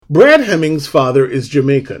Brad Hemmings' father is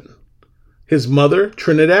Jamaican, his mother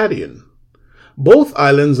Trinidadian. Both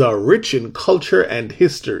islands are rich in culture and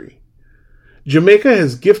history. Jamaica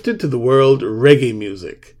has gifted to the world reggae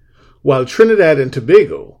music, while Trinidad and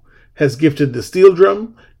Tobago has gifted the steel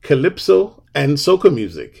drum, calypso, and soca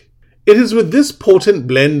music. It is with this potent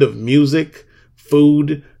blend of music,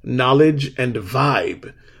 food, knowledge, and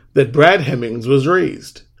vibe that Brad Hemmings was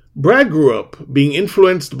raised. Brad grew up being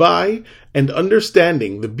influenced by and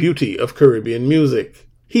understanding the beauty of Caribbean music.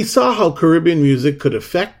 He saw how Caribbean music could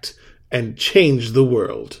affect and change the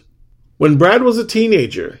world. When Brad was a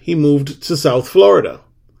teenager, he moved to South Florida.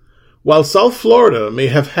 While South Florida may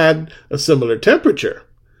have had a similar temperature,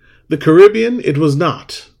 the Caribbean it was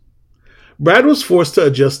not. Brad was forced to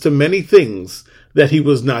adjust to many things that he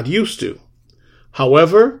was not used to.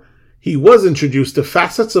 However, he was introduced to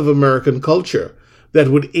facets of American culture that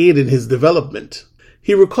would aid in his development.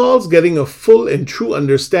 He recalls getting a full and true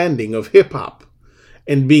understanding of hip-hop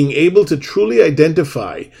and being able to truly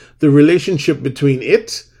identify the relationship between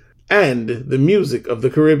it and the music of the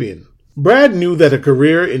Caribbean. Brad knew that a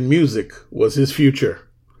career in music was his future.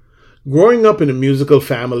 Growing up in a musical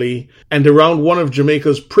family and around one of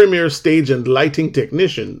Jamaica's premier stage and lighting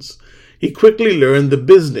technicians, he quickly learned the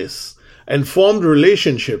business and formed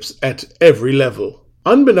relationships at every level.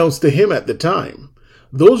 Unbeknownst to him at the time,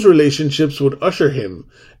 those relationships would usher him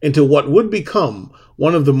into what would become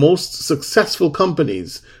one of the most successful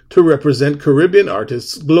companies to represent Caribbean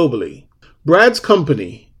artists globally. Brad's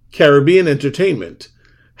company, Caribbean Entertainment,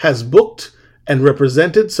 has booked and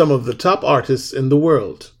represented some of the top artists in the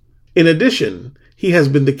world. In addition, he has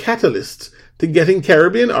been the catalyst to getting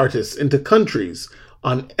Caribbean artists into countries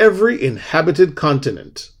on every inhabited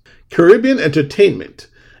continent. Caribbean Entertainment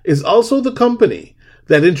is also the company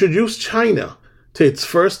that introduced China to its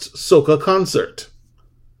first soca concert.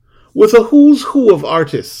 With a who's who of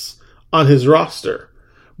artists on his roster,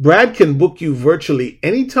 Brad can book you virtually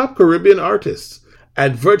any top Caribbean artist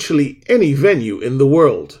at virtually any venue in the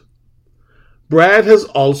world. Brad has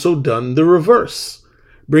also done the reverse,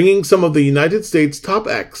 bringing some of the United States' top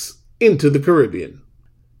acts into the Caribbean.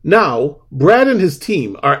 Now, Brad and his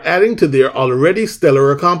team are adding to their already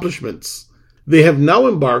stellar accomplishments. They have now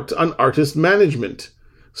embarked on artist management,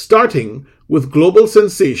 starting with global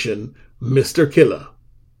sensation Mr. Killa.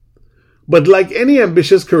 But like any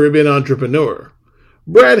ambitious Caribbean entrepreneur,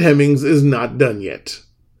 Brad Hemmings is not done yet.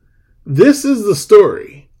 This is the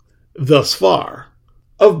story, thus far,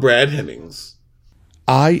 of Brad Hemmings.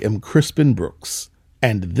 I am Crispin Brooks,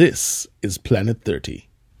 and this is Planet 30.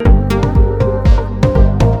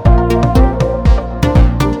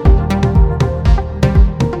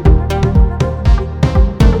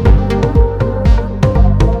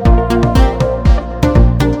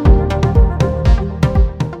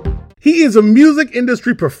 He is a music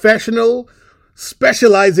industry professional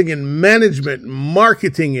specializing in management,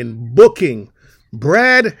 marketing, and booking.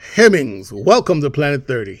 Brad Hemmings, welcome to Planet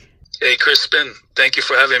 30. Hey, Crispin. Thank you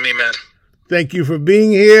for having me, man. Thank you for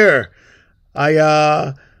being here.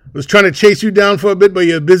 I was trying to chase you down for a bit, but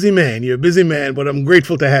you're a busy man. But I'm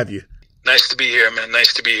grateful to have you. Nice to be here, man.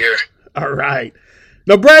 Nice to be here. All right.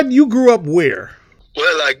 Now, Brad, you grew up where?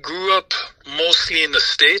 Well, I grew up mostly in the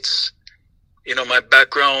States. You know, my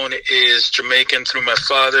background is Jamaican through my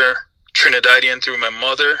father, Trinidadian through my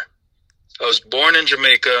mother. I was born in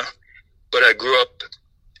Jamaica, but I grew up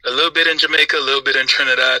a little bit in Jamaica, a little bit in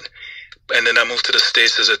Trinidad, and then I moved to the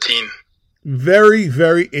States as a teen. Very,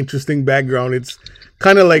 very interesting background. It's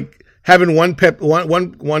kind of like having one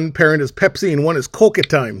parent is Pepsi and one is Coke at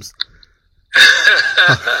times.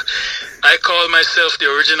 I call myself the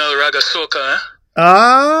original Raga Soca. Huh?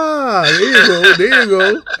 Ah, there you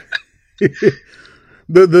go.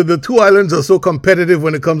 The two islands are so competitive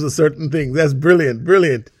when it comes to certain things. That's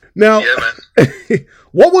brilliant. Now, yeah, man.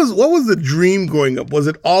 what was the dream growing up? Was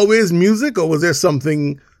it always music, or was there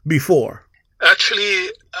something before? Actually,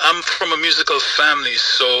 I'm from a musical family,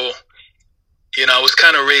 so, you know, I was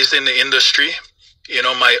kind of raised in the industry. You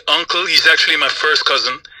know, my uncle, he's actually my first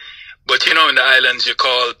cousin, but, you know, in the islands, you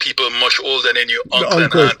call people much older than you uncle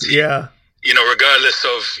and auntie. Yeah. You know, regardless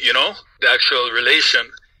of, you know, the actual relation.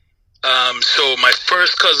 So my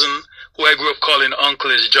first cousin, who I grew up calling uncle,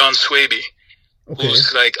 is John Swaby,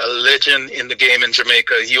 who's like a legend in the game in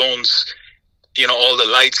Jamaica. He owns, you know, all the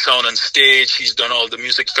light, sound, and stage. He's done all the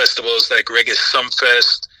music festivals like Reggae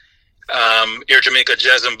Sumfest, Air Jamaica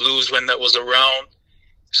Jazz and Blues when that was around.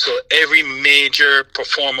 So every major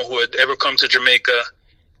performer who had ever come to Jamaica,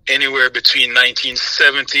 anywhere between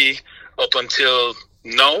 1970 up until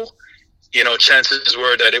now, you know, chances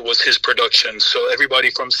were that it was his production. So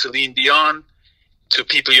everybody from Celine Dion to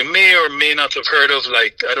people you may or may not have heard of,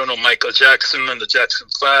 like, I don't know, Michael Jackson and the Jackson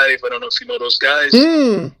 5. I don't know if you know those guys.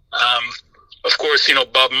 Of course,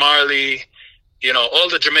 Bob Marley, all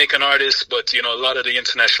the Jamaican artists, but, a lot of the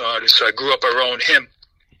international artists. So I grew up around him.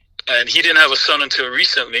 And he didn't have a son until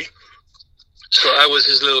recently. So I was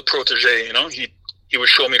his little protege, He would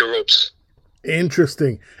show me the ropes.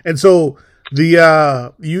 Interesting. And so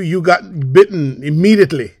you got bitten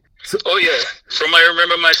immediately. So, oh, yeah. From I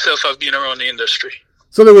remember myself, I've been around the industry.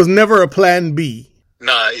 So there was never a plan B?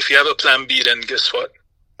 Nah, if you have a plan B, then guess what?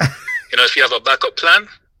 If you have a backup plan,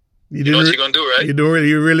 you know what you're going to do, right?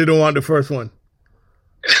 You really don't want the first one.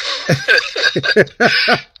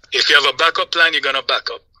 If you have a backup plan, you're going to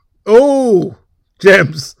back up. Oh,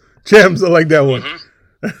 gems. I like that one.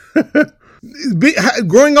 Mm-hmm.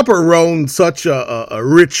 Growing up around such a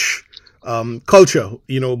rich culture,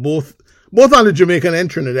 both on the Jamaican and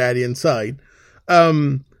Trinidadian side,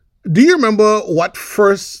 do you remember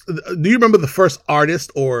the first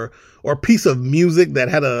artist or piece of music that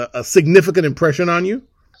had a significant impression on you?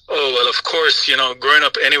 Oh, well, of course, growing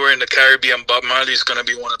up anywhere in the Caribbean, Bob Marley is going to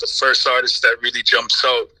be one of the first artists that really jumps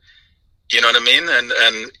out. You know what I mean?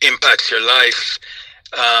 And impacts your life.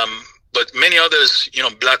 But many others,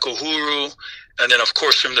 Black Uhuru, and then, of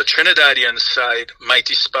course, from the Trinidadian side,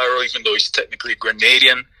 Mighty Sparrow, even though he's technically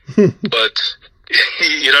Grenadian. But,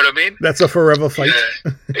 you know what I mean? That's a forever fight.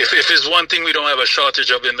 Yeah. If there's one thing we don't have a shortage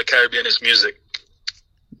of in the Caribbean, is music.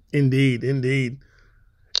 Indeed.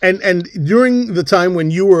 And during the time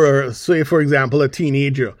when you were, say, for example, a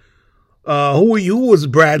teenager, who was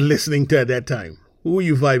Brad listening to at that time? Who were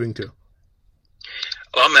you vibing to?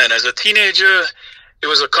 Oh, man, as a teenager, it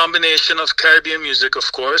was a combination of Caribbean music,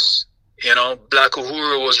 of course. Black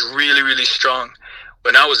Uhuru was really, really strong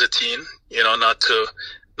when I was a teen, not to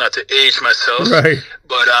age myself. Right.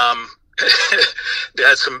 But they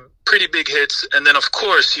had some pretty big hits. And then, of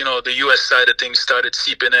course, the U.S. side of things started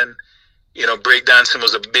seeping in. Breakdancing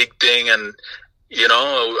was a big thing. And,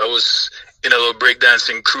 I was in a little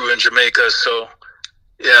breakdancing crew in Jamaica. So,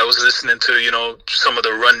 yeah, I was listening to, some of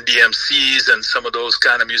the Run DMCs and some of those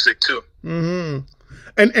kind of music too. Mm-hmm.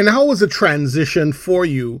 And how was the transition for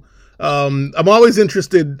you? I'm always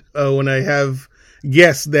interested when I have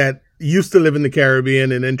guests that used to live in the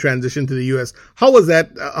Caribbean and then transition to the U.S. How was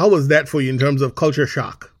that for you in terms of culture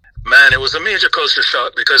shock? Man, it was a major culture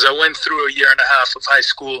shock because I went through a year and a half of high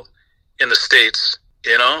school in the States,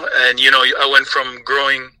 and, I went from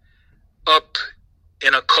growing up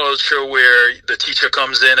in a culture where the teacher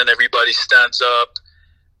comes in and everybody stands up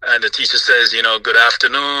and the teacher says, good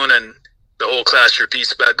afternoon, and the whole class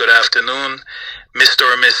repeats back, good afternoon, Mr.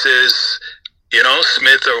 or Mrs.,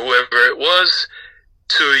 Smith or whoever it was,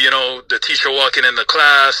 to, the teacher walking in the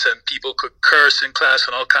class and people could curse in class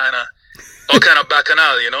and all kind of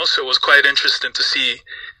bacchanal, so it was quite interesting to see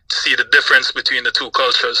the difference between the two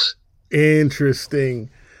cultures. Interesting.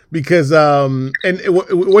 Because, and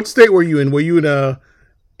what state were you in? Were you in a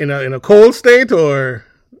cold state or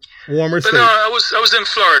warmer state? No, I was in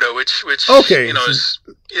Florida, which okay.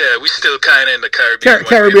 We still kind of in the Caribbean.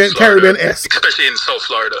 Caribbean-esque. Especially in South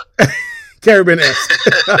Florida. Caribbean-esque.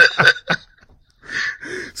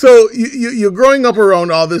 So you're growing up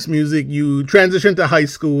around all this music. You transitioned to high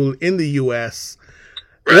school in the U.S.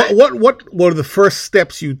 Right. What were the first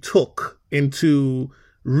steps you took into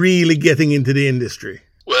really getting into the industry?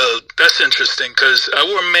 Well, that's interesting because I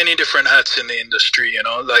wore many different hats in the industry,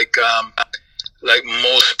 like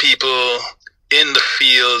most people in the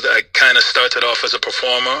field. I kind of started off as a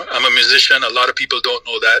performer. I'm a musician. A lot of people don't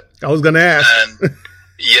know that. I was going to ask. And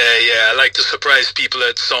I like to surprise people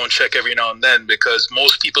at soundcheck every now and then because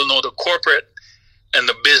most people know the corporate and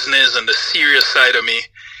the business and the serious side of me.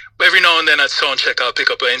 But every now and then at soundcheck, I'll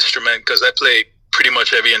pick up an instrument because I play pretty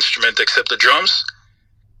much every instrument except the drums.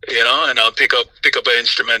 And I'll pick up an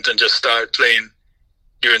instrument and just start playing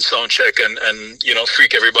during sound check and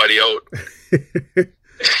freak everybody out.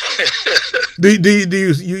 do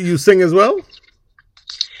you sing as well?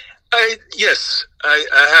 Yes, I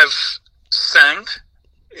have sang.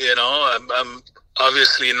 I'm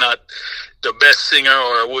obviously not the best singer, or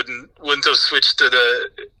I wouldn't have switched to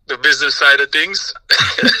the business side of things.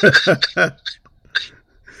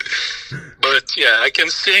 But yeah, I can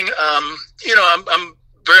sing. I'm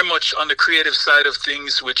very much on the creative side of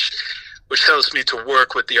things, which helps me to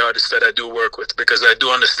work with the artists that I do work with, because I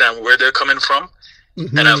do understand where they're coming from.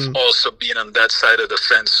 Mm-hmm. And I've also been on that side of the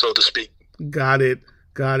fence, so to speak. Got it.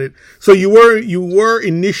 So you were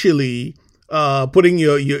initially putting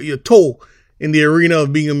your toe in the arena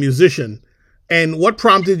of being a musician. And what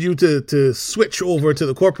prompted you to switch over to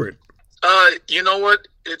the corporate? You know what?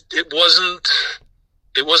 It wasn't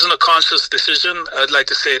it wasn't a conscious decision. I'd like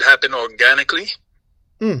to say it happened organically.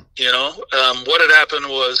 Mm. You know, what had happened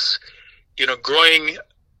was, you know, growing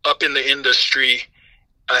up in the industry,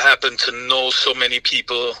 I happened to know so many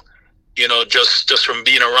people, you know, just from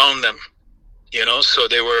being around them, you know, so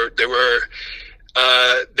they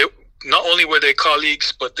not only were they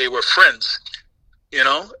colleagues, but they were friends, you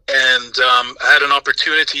know, and I had an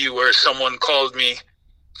opportunity where someone called me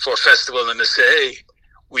for a festival and they say, hey,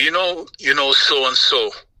 well, you know,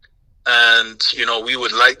 so-and-so, and, you know, we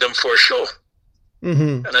would like them for a show.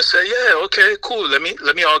 Mm-hmm. And I said, yeah, okay, cool. Let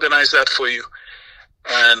me organize that for you.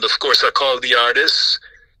 And of course I called the artists,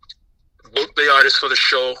 booked the artists for the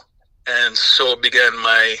show, and so began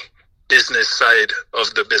my business side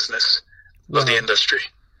of the business of the industry.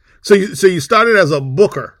 So you started as a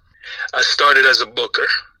booker. I started as a booker.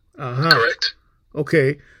 Uh-huh. Correct.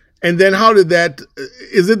 Okay. And then how did that,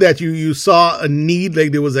 is it that you saw a need,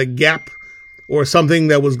 like there was a gap or something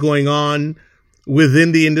that was going on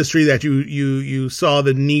within the industry that you saw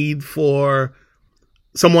the need for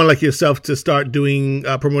someone like yourself to start doing,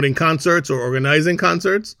 promoting concerts or organizing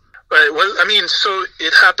concerts? Right. Well, I mean, so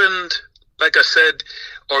it happened, like I said,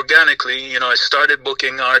 organically. You know, I started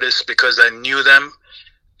booking artists because I knew them.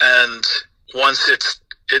 And once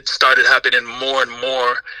it started happening more and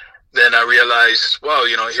more, then I realized, wow,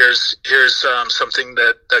 you know, here's something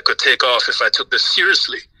that could take off if I took this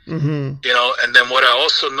seriously. Mm-hmm. You know, and then what I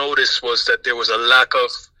also noticed was that there was a lack of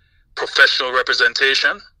professional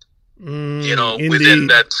representation, you know, indeed.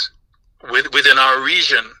 within our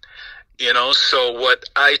region, you know. So what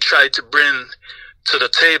I tried to bring to the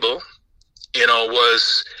table, you know,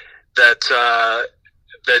 was that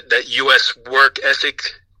U.S. work ethic,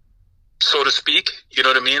 so to speak, you know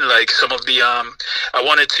what I mean? Like some of the, I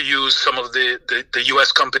wanted to use some of the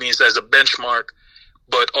U.S. companies as a benchmark,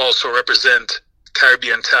 but also represent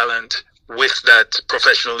Caribbean talent with that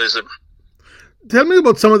professionalism. Tell me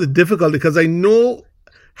about some of the difficulty, because I know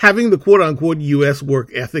having the quote unquote U.S.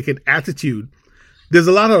 work ethic and attitude, there's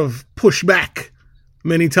a lot of pushback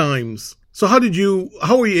many times. So how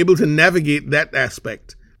were you able to navigate that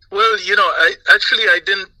aspect? Well, you know, I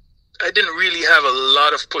didn't really have a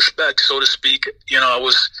lot of pushback, so to speak. You know,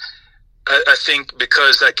 I think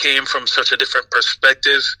because I came from such a different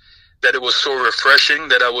perspective that it was so refreshing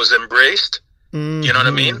that I was embraced. Mm-hmm. You know what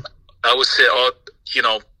I mean? I would say, you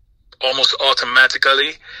know, almost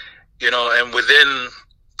automatically, you know, and within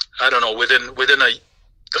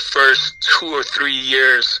the first 2 or 3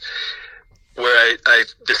 years where I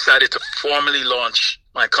decided to formally launch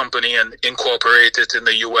my company and incorporate it in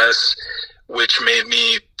the U.S., which made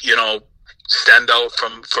me, you know, stand out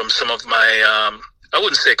from some of my, I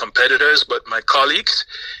wouldn't say competitors, but my colleagues.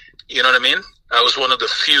 You know what I mean? I was one of the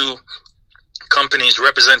few companies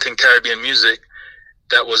representing Caribbean music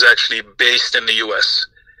that was actually based in the U.S.,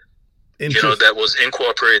 you know, that was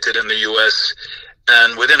incorporated in the U.S.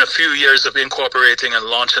 And within a few years of incorporating and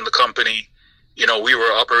launching the company, you know, we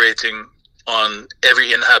were operating on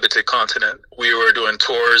every inhabited continent. We were doing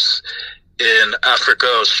tours in Africa,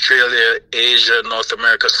 Australia, Asia, North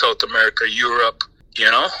America, South America, Europe, you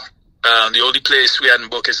know. The only place we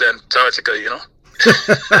hadn't booked is Antarctica, you know.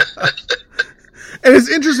 And it's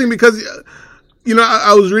interesting because, you know,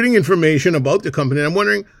 I was reading information about the company and I'm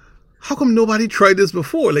wondering, how come nobody tried this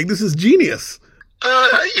before? Like, this is genius.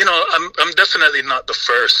 You know, I'm definitely not the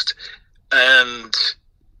first. And,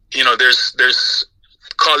 you know, there's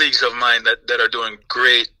colleagues of mine that are doing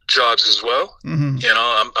great jobs as well. Mm-hmm. You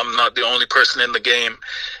know, I'm not the only person in the game.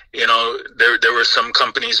 You know, there were some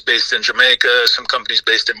companies based in Jamaica, some companies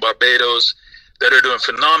based in Barbados that are doing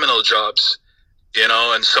phenomenal jobs. You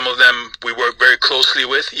know, and some of them we work very closely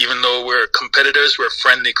with, even though we're competitors, we're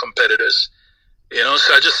friendly competitors. You know,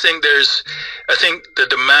 so I just think I think the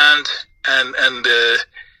demand and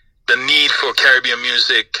the need for Caribbean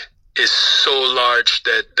music is so large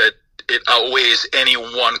that it outweighs any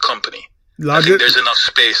one company. I think there's enough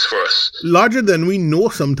space for us. Larger than we know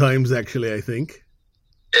sometimes, actually, I think.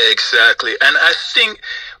 Exactly. And I think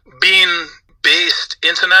being based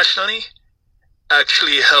internationally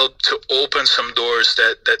actually helped to open some doors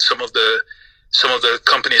that some of the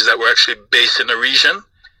companies that were actually based in the region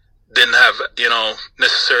didn't have, you know,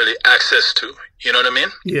 necessarily access to. You know what I mean?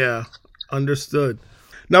 Yeah, understood.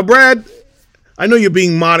 Now, Brad, I know you're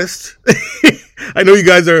being modest. I know you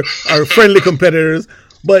guys are friendly competitors,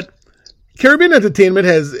 but Caribbean entertainment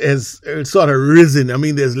has sort of risen. I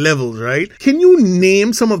mean, there's levels, right? Can you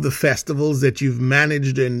name some of the festivals that you've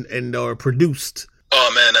managed and or produced?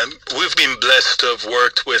 Oh, man, we've been blessed to have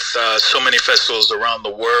worked with so many festivals around the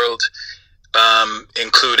world,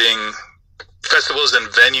 including festivals and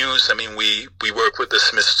venues. I mean, we work with the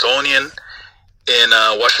Smithsonian in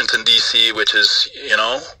Washington, D.C., which is,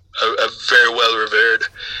 a very well-revered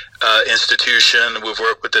institution. We've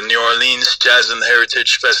worked with the New Orleans Jazz and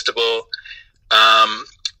Heritage Festival.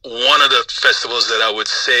 One of the festivals that I would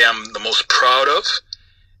say I'm the most proud of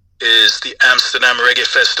is the Amsterdam Reggae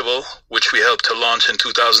Festival, which we helped to launch in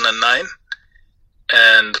 2009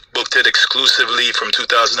 and booked it exclusively from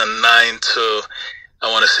 2009 to,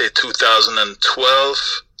 I want to say, 2012.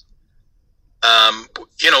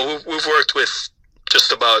 We've worked with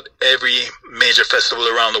just about every major festival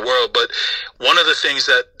around the world, but one of the things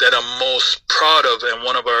that I'm most proud of, and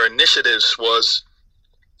one of our initiatives, was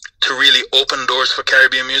to really open doors for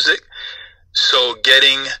Caribbean music. So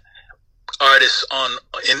getting artists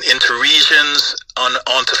into regions,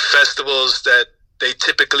 onto festivals that they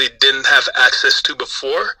typically didn't have access to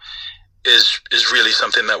before is really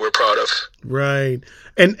something that we're proud of. Right.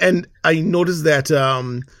 And I noticed that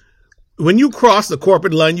when you cross the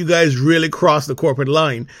corporate line, you guys really crossed the corporate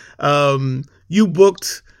line. You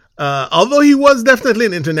booked, although he was definitely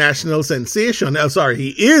an international sensation.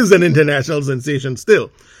 He is an international sensation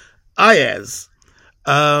still. Iyaz.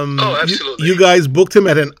 Absolutely. You guys booked him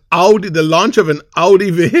at the launch of an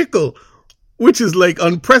Audi vehicle, which is like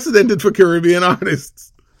unprecedented for Caribbean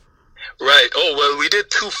artists. Right. Oh, well, we did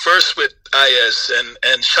two first with Iyaz,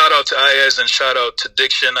 and shout out to Iyaz and shout out to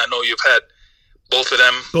Diction. I know you've had both of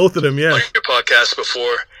them, yeah, on your podcast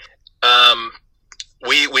before.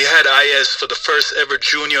 We had Iyaz for the first ever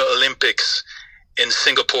Junior Olympics in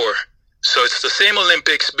Singapore. So it's the same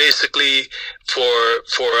Olympics basically for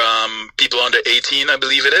people under 18, I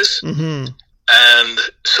believe it is. Mm-hmm. And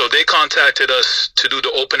so they contacted us to do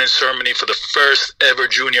the opening ceremony for the first ever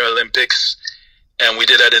Junior Olympics. And we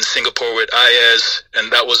did that in Singapore with Iyaz,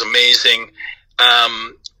 and that was amazing.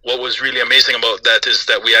 What was really amazing about that is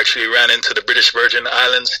that we actually ran into the British Virgin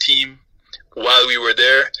Islands team while we were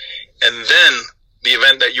there. And then the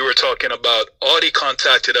event that you were talking about, Audi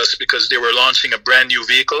contacted us because they were launching a brand new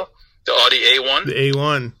vehicle, the Audi A1. The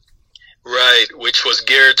A1. Right, which was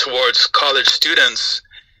geared towards college students.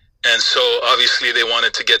 And so obviously they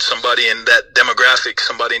wanted to get somebody in that demographic,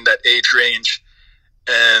 somebody in that age range.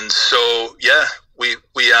 And so, yeah,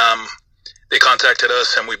 they contacted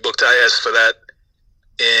us and we booked Iyaz for that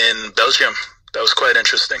in Belgium. That was quite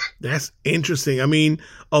interesting. That's interesting. I mean,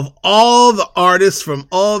 of all the artists from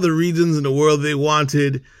all the regions in the world, they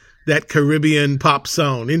wanted that Caribbean pop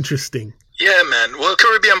sound. Interesting. Yeah, man. Well,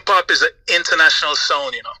 Caribbean pop is an international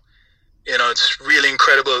sound, it's really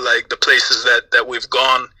incredible, like the places that we've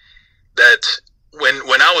gone, that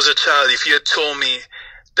when I was a child, if you had told me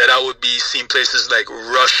that I would be seeing places like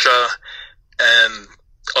Russia and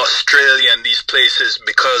Australia and these places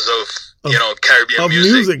because of Caribbean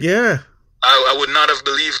music, yeah, I would not have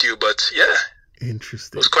believed you, but yeah.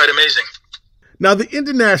 Interesting. It was quite amazing. Now, the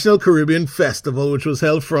International Caribbean Festival, which was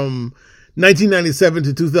held from 1997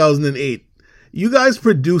 to 2008, you guys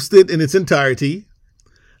produced it in its entirety,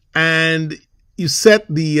 and you set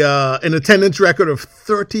an attendance record of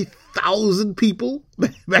 30,000 people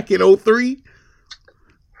back in 2003.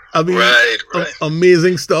 I mean, right.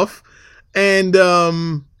 Amazing stuff. And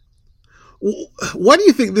why do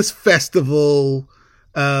you think this festival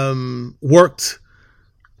worked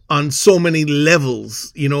on so many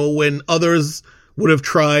levels, when others would have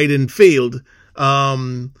tried and failed?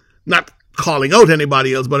 Not calling out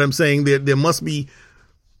anybody else, but I'm saying there must be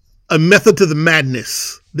a method to the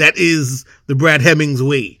madness that is the Brad Hemmings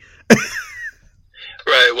way.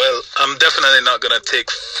 Right. Well, I'm definitely not going to take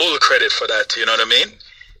full credit for that. You know what I mean?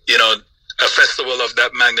 A festival of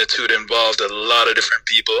that magnitude involved a lot of different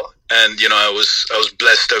people, and I was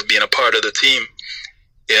blessed to have been a part of the team,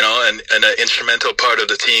 and an instrumental part of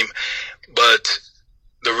the team. But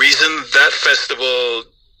the reason that festival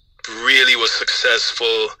really was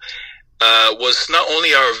successful was not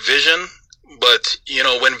only our vision, but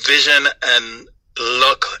when vision and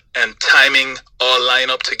luck and timing all line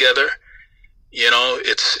up together,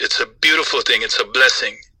 it's a beautiful thing. It's a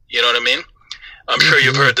blessing. You know what I mean? I'm sure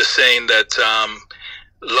you've heard the saying that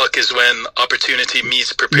luck is when opportunity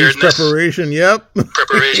meets preparedness. Preparation, yep.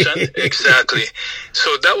 Preparation, exactly.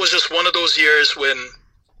 So that was just one of those years when,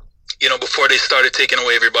 before they started taking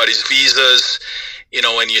away everybody's visas,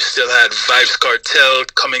 when you still had Vybz Kartel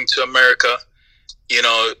coming to America,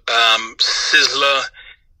 Sizzla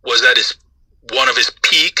was at one of his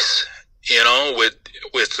peaks,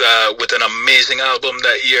 with an amazing album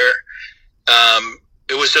that year.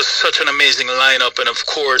 It was just such an amazing lineup. And of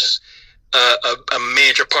course, a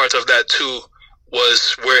major part of that too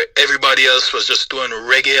was where everybody else was just doing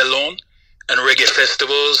reggae alone and reggae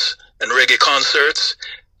festivals and reggae concerts.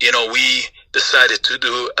 We decided to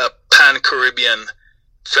do a pan-Caribbean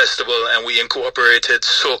festival, and we incorporated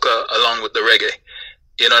soca along with the reggae.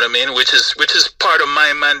 You know what I mean? Which is part of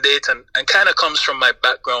my mandate and kind of comes from my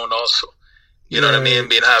background also. You know what I mean?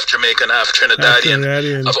 Being half Jamaican, half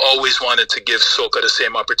Trinidadian. I've always wanted to give soca the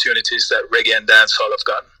same opportunities that reggae and dancehall have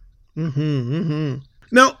gotten.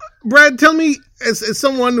 Now, Brad, tell me, as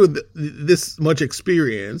someone with this much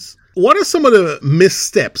experience, what are some of the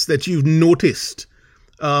missteps that you've noticed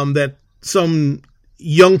that some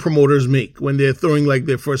young promoters make when they're throwing like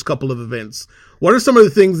their first couple of events? What are some of the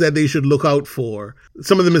things that they should look out for?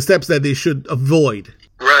 Some of the missteps that they should avoid?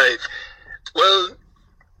 Right. Well,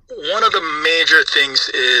 one of the major things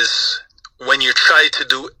is when you try to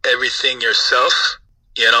do everything yourself,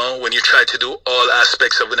 when you try to do all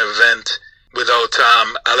aspects of an event without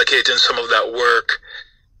allocating some of that work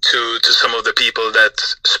to some of the people that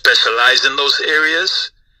specialize in those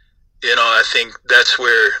areas, I think that's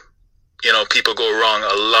where, people go wrong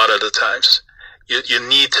a lot of the times. You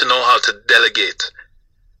need to know how to delegate.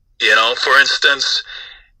 For instance,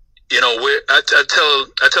 I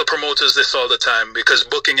tell promoters this all the time because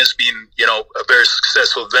booking has been, a very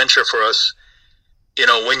successful venture for us.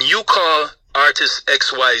 When you call artist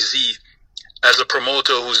XYZ as a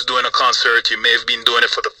promoter who's doing a concert, you may have been doing it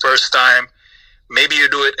for the first time. Maybe you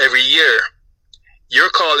do it every year. You're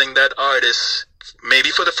calling that artist maybe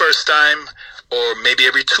for the first time or maybe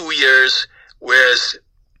every 2 years, whereas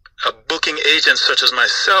a booking agent such as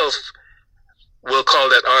myself will call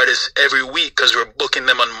that artist every week because we're booking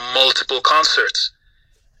them on multiple concerts.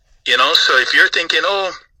 So if you're thinking,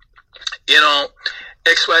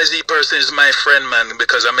 XYZ person is my friend, man,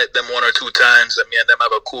 because I met them 1 or 2 times and me and them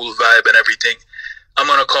have a cool vibe and everything, I'm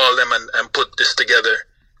going to call them and put this together.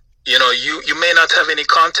 You may not have any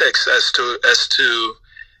context as to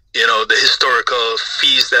the historical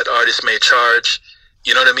fees that artists may charge.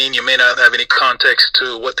 You know what I mean? You may not have any context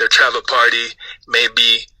to what their travel party may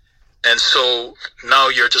be. And so now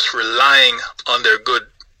you're just relying on their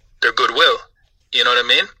goodwill. You know what I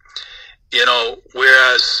mean?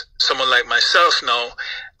 Whereas someone like myself now,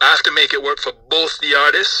 I have to make it work for both the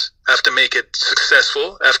artists. I have to make it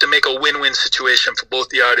successful. I have to make a win-win situation for both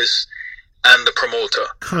the artists and the promoter.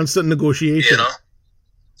 Constant negotiation.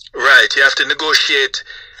 Right. You have to negotiate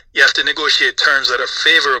terms that are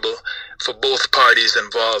favorable for both parties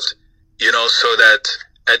involved, so that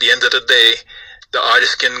at the end of the day, the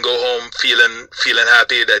artist can go home feeling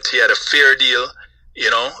happy that he had a fair deal,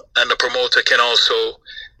 and the promoter can also,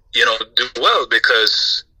 do well,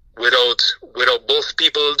 because without both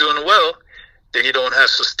people doing well, then you don't have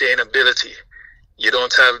sustainability. You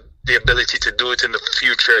don't have the ability to do it in the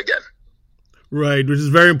future again. Right, which is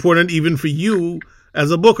very important even for you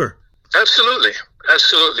as a booker. Absolutely.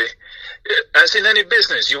 As in any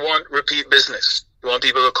business, you want repeat business. You want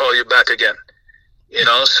people to call you back again.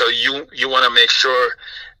 So you want to make sure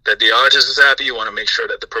that the artist is happy. You want to make sure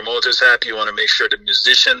that the promoter is happy. You want to make sure the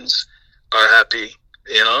musicians are happy.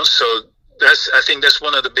 So I think that's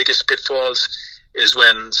one of the biggest pitfalls is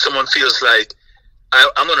when someone feels like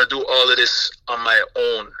I'm going to do all of this on my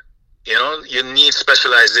own. You need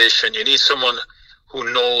specialization. You need someone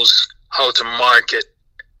who knows how to market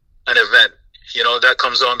an event. That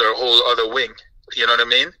comes under a whole other wing. You know what I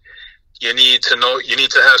mean? You need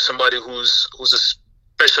to have somebody who's a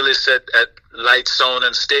specialist at light, sound,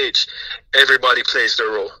 and stage. Everybody plays their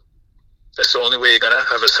role. That's the only way you're going to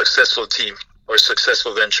have a successful team or a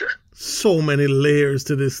successful venture. So many layers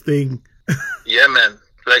to this thing. Yeah, man.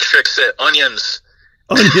 Like Shrek said, onions.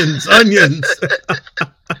 Onions.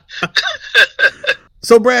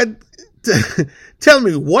 So, Brad, tell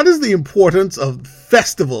me, what is the importance of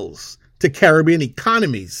festivals to Caribbean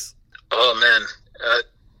economies? Oh, man.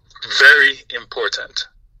 Very important.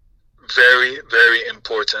 Very, very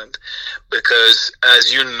important. Because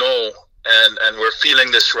as you know, and we're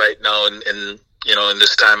feeling this right now in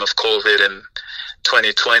this time of COVID and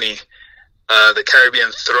 2020, the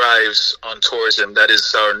Caribbean thrives on tourism. That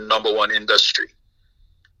is our number one industry.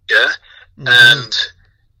 Yeah. Mm-hmm. And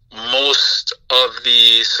most of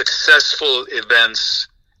the successful events,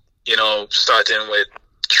 starting with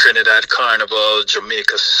Trinidad Carnival,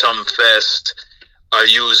 Jamaica Sumfest, are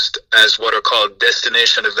used as what are called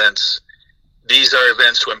destination events. These are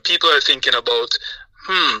events when people are thinking about,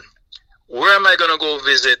 where am I going to go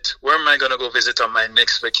visit? Where am I going to go visit on my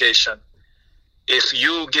next vacation? If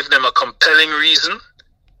you give them a compelling reason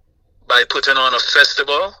by putting on a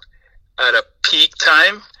festival at a peak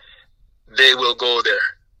time, they will go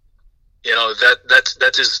there.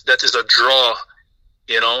 That is a draw,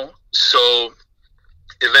 So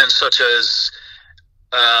events such as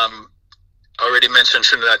already mentioned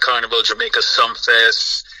Trinidad Carnival, Jamaica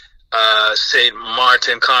Sumfest, St.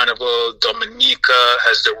 Martin Carnival, Dominica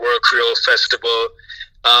has the World Creole Festival.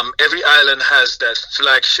 Every island has that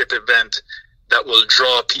flagship event that will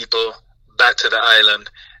draw people back to the island.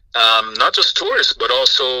 Not just tourists, but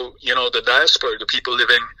also, the diaspora, the people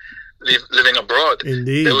living abroad.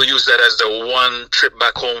 Indeed. They will use that as the one trip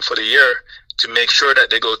back home for the year to make sure that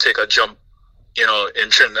they go take a jump, in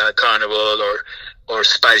Trinidad Carnival or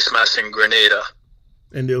Spice Mass in Grenada.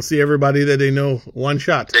 And they'll see everybody that they know one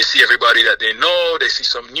shot. They see everybody that they know. They see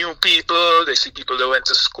some new people. They see people they went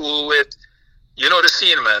to school with. You know the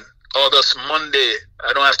scene, man. August Monday.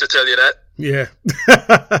 I don't have to tell you that. Yeah.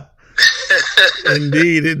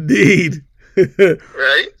 Indeed.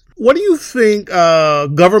 Right? What do you think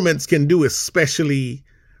governments can do, especially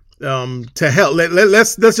to help?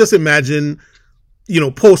 Let's just imagine,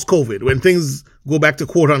 post-COVID, when things go back to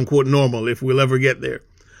quote-unquote normal, if we'll ever get there.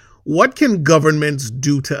 What can governments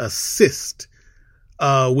do to assist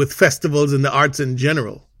with festivals and the arts in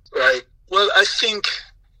general? Right. Well, I think,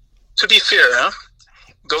 to be fair,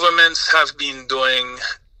 governments have been doing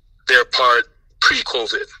their part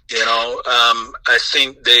pre-COVID. I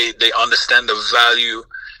think they understand the value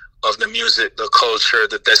of the music, the culture,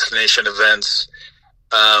 the destination events,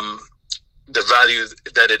 the value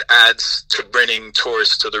that it adds to bringing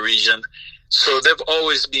tourists to the region. So they've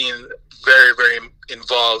always been very, very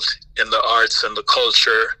involved in the arts and the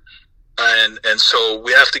culture. And so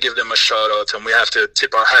we have to give them a shout out, and we have to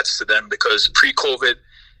tip our hats to them, because pre-COVID,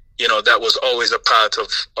 that was always a part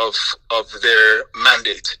of their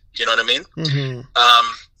mandate. You know what I mean? Mm-hmm.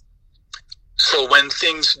 So when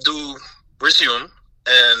things do resume,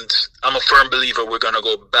 and I'm a firm believer we're going to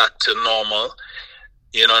go back to normal,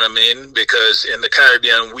 you know what I mean? Because in the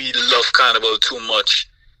Caribbean, we love Carnival too much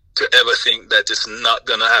to ever think that it's not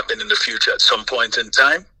going to happen in the future at some point in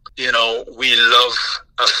time. We love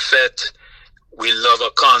a fete. We love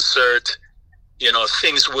a concert.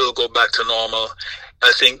 Things will go back to normal.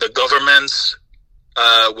 I think the governments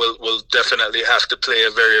will definitely have to play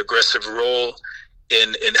a very aggressive role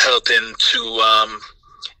in helping to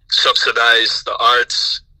subsidize the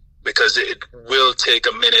arts, because it will take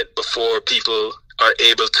a minute before people are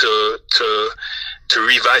able to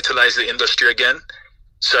revitalize the industry again.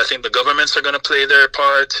 So I think the governments are going to play their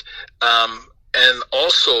part, and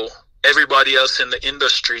also everybody else in the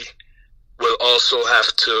industry will also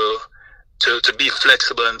have to be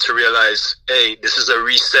flexible and to realize, hey, this is a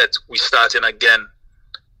reset. We're starting again.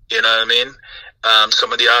 You know what I mean?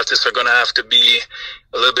 Some of the artists are going to have to be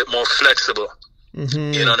a little bit more flexible.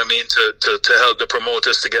 Mm-hmm. You know what I mean? To help the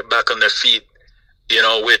promoters to get back on their feet.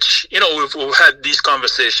 Which we've had these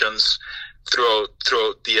conversations throughout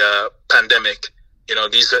the pandemic.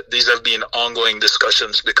 These have been ongoing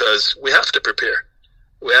discussions, because we have to prepare.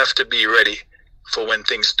 We have to be ready for when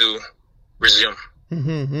things do resume.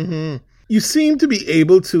 Mm-hmm, mm-hmm. You seem to be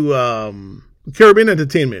able to, Caribbean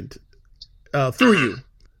Entertainment, through you.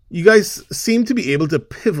 You guys seem to be able to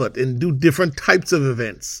pivot and do different types of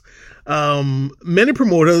events. Many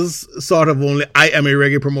promoters sort of only, I am a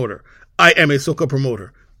reggae promoter. I am a soca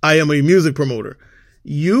promoter. I am a music promoter.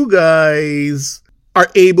 You guys are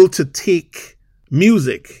able to take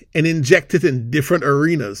music and inject it in different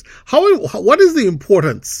arenas. What is the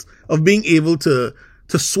importance of being able to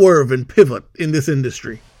swerve and pivot in this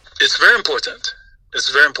industry? It's very important. It's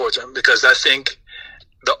very important, because I think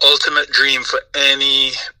the ultimate dream for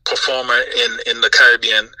any performer in the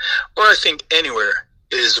Caribbean, or I think anywhere,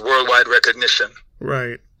 is worldwide recognition.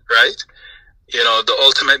 Right. Right? The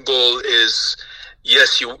ultimate goal is,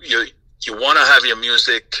 yes, you want to have your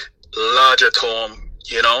music large at home.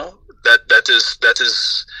 That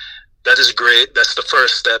is great. That's the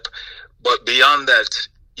first step. But beyond that,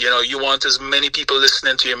 you want as many people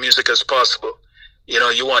listening to your music as possible.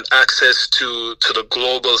 You want access to the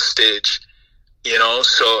global stage.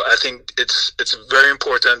 So I think it's very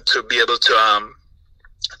important to be able to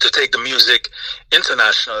take the music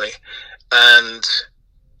internationally. And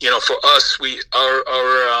for us, our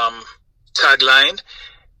tagline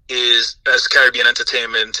is, as Caribbean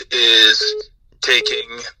Entertainment, is taking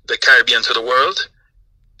the Caribbean to the world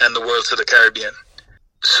and the world to the Caribbean.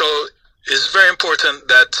 So it's very important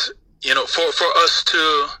that, for us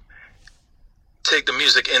to take the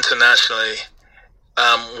music internationally,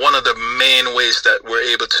 one of the main ways that we're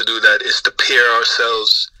able to do that is to pair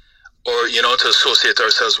ourselves, or, to associate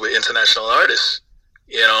ourselves with international artists.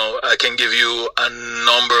 I can give you a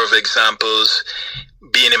number of examples.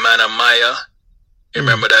 Beanie Man and Maya.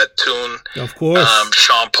 Remember that tune? Of course.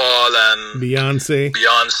 Sean Paul and Beyonce.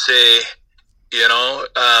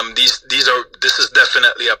 This is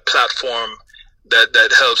definitely a platform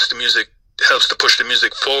that helps to push the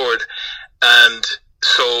music forward. And,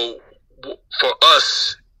 So for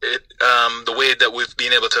us, the way that we've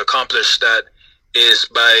been able to accomplish that is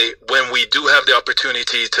by when we do have the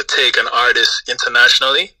opportunity to take an artist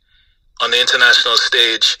internationally on the international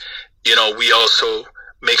stage, we also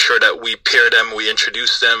make sure that we pair them, we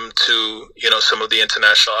introduce them to, some of the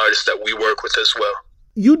international artists that we work with as well.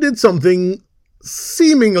 You did something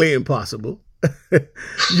seemingly impossible.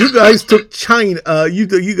 You guys took China.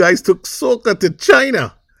 You guys took soca to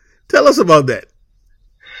China. Tell us about that.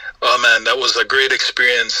 Oh man, that was a great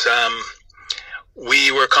experience.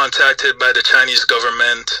 We were contacted by the Chinese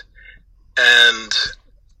government, and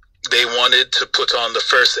they wanted to put on the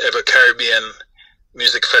first ever Caribbean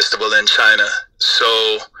music festival in China.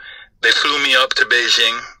 So they flew me up to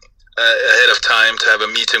Beijing ahead of time to have a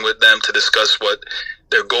meeting with them to discuss what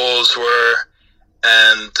their goals were.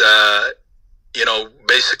 And,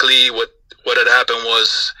 basically what had happened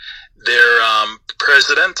was their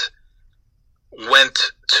president went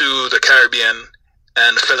to the Caribbean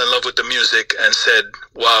and fell in love with the music and said,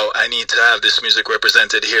 wow, I need to have this music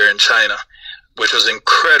represented here in China, which was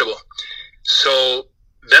incredible. So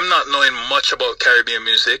them not knowing much about Caribbean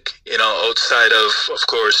music, outside of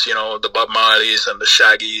course, the Bob Marleys and the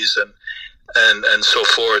Shaggies and so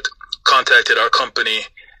forth, contacted our company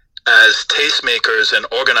as tastemakers and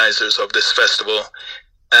organizers of this festival.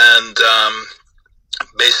 And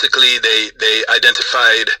basically they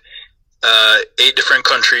identified 8 different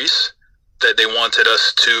countries that they wanted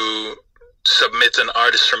us to submit an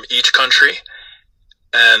artist from each country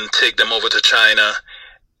and take them over to China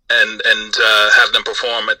and have them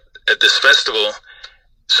perform at this festival.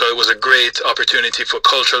 So it was a great opportunity for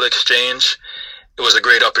cultural exchange. It was a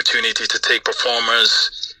great opportunity to take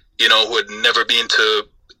performers, who had never been to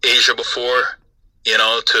Asia before,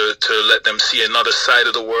 to let them see another side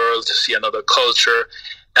of the world, to see another culture,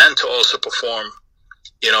 and to also perform,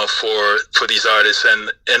 for these artists.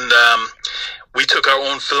 And we took our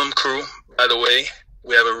own film crew, by the way.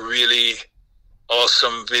 We have a really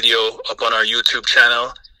awesome video up on our YouTube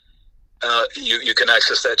channel. You can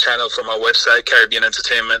access that channel from our website,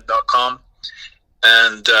 CaribbeanEntertainment.com,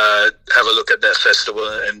 and have a look at that festival.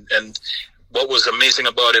 And what was amazing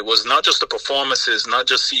about it was not just the performances, not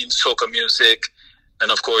just seeing soca music,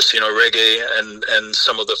 and of course, reggae and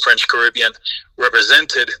some of the French Caribbean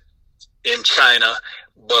represented in China,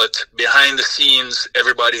 but behind the scenes,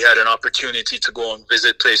 everybody had an opportunity to go and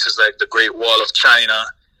visit places like the Great Wall of China,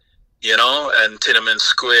 and Tiananmen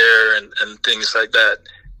Square and things like that.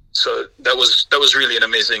 So that was really an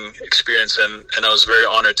amazing experience, and I was very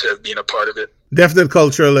honored to have been a part of it. Definite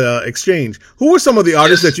cultural exchange. Who were some of the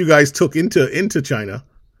artists that you guys took into China?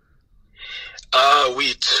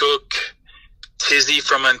 We took Tizzy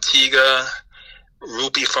from Antigua,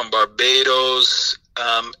 Rupi from Barbados,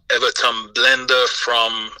 Everton Blender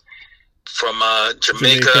from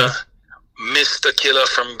Jamaica, Mr. Killer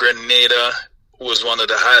from Grenada, who was one of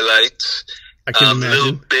the highlights. I can imagine.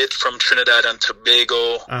 Lil Bit from Trinidad and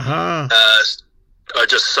Tobago. Are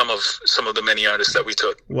just some of the many artists that we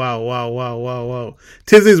took. Wow.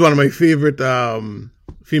 Tizzy is one of my favorite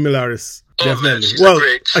female artists. Definitely. Man,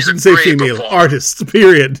 I shouldn't say female, performer. Artist,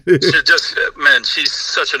 period. She's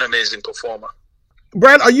such an amazing performer.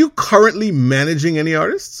 Brad, are you currently managing any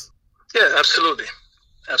artists? Yeah, absolutely.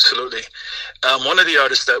 One of the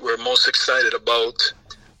artists that we're most excited about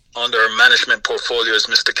under our management portfolio is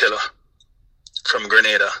Mr. Killer from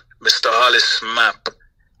Grenada. Mr. Hollis Map.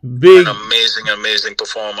 Big, an amazing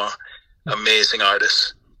performer, amazing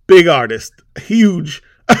artist. Big artist. Huge.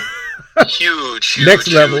 huge. Next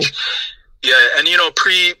level. Yeah, and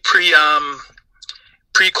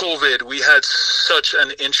pre-COVID, we had such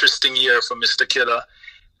an interesting year for Mr. Killer.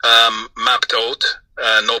 Mapped out,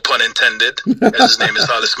 no pun intended, as his name is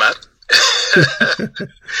Hollis Map.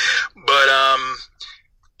 But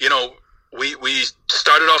we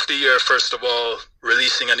started off the year, first of all,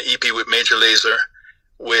 releasing an EP with Major Lazer,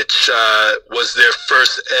 which was their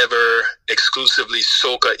first ever exclusively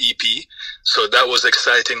soca EP. So that was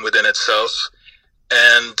exciting within itself.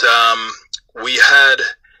 And we had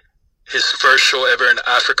his first show ever in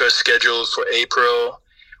Africa scheduled for April.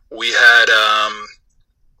 We had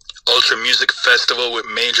Ultra Music Festival with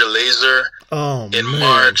Major Lazer in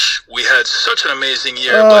March. We had such an amazing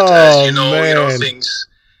year, but as you know,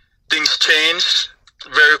 things changed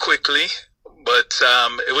very quickly. But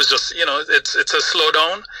it was just, it's a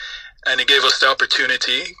slowdown, and it gave us the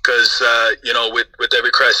opportunity because, with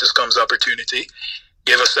every crisis comes opportunity.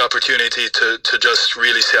 Gave us the opportunity to just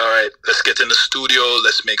really say, all right, let's get in the studio,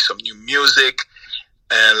 let's make some new music,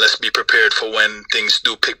 and let's be prepared for when things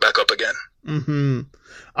do pick back up again. Mm-hmm.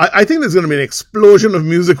 I think there's going to be an explosion of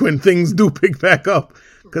music when things do pick back up.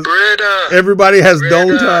 Because everybody has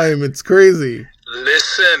downtime. It's crazy.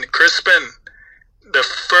 Listen, Crispin, the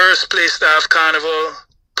first place to have carnival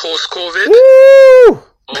post-COVID. Woo!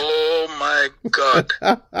 Oh my God.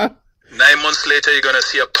 9 months later, you're going to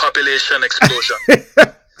see a population explosion.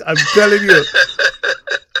 I'm telling you.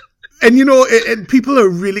 And you know, and people are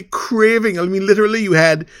really craving. I mean, literally, you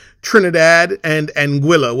had Trinidad and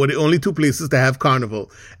Anguilla were the only two places to have carnival.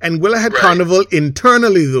 Anguilla had carnival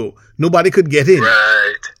internally, though. Nobody could get in.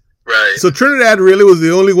 Right. So Trinidad really was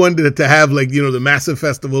the only one to have, like, you know, the massive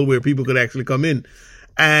festival where people could actually come in.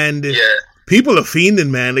 And people are fiending,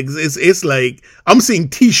 man. It's like, I'm seeing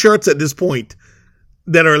T-shirts at this point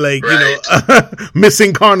that are like, you know,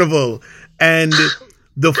 missing carnival. And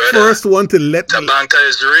the first one to let Tabanca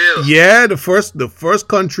is real. Yeah, the first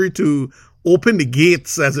country to open the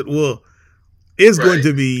gates, as it were, is going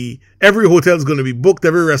to be, every hotel is going to be booked,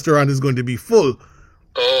 every restaurant is going to be full.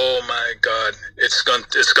 Oh my God, it's going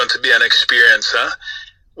to be an experience, huh?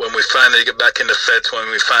 When we finally get back into fete,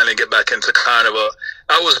 when we finally get back into carnival.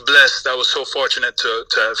 I was blessed. I was so fortunate to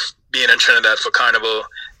have been in Trinidad for carnival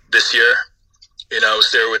this year. You know, I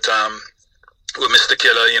was there with Mr.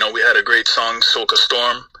 Killer. You know, we had a great song, Soca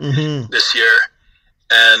Storm, this year.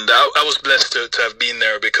 And I was blessed to have been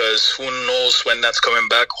there, because who knows when that's coming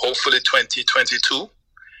back. Hopefully 2022.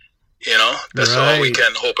 You know, that's all we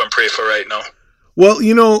can hope and pray for right now. Well,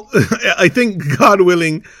 you know, I think, God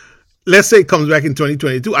willing, let's say it comes back in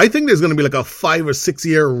 2022. I think there's going to be like a 5 or 6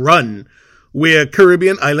 year run where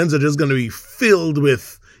Caribbean islands are just going to be filled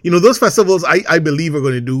with, you know, those festivals I believe are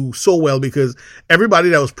going to do so well, because everybody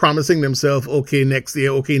that was promising themselves, okay, next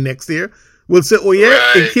year, will say, oh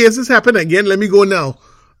yeah, in case this happen again, let me go now.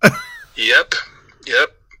 Yep.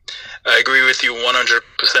 I agree with you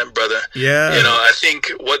 100%, brother. Yeah. You know, I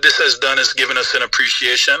think what this has done is given us an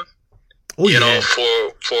appreciation, you know,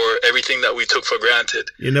 for everything that we took for granted.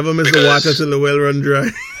 You never miss the water till the well run dry.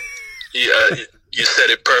 Yeah, you said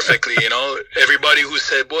it perfectly, you know. Everybody who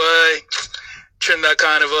said, boy, Trinidad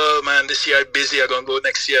Carnival, man, this year I'm busy, I'm going to go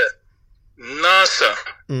next year. No, sir.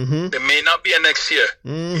 There may not be a next year.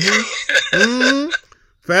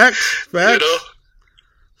 Facts. You know?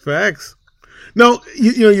 Facts. Now,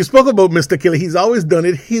 you know, you spoke about Mr. Killer. He's always done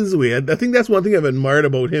it his way. I think that's one thing I've admired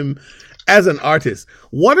about him as an artist.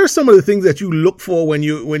 What are some of the things that you look for when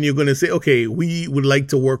you're going to say, okay, we would like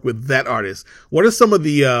to work with that artist? What are some of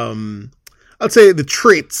the, I'd say, the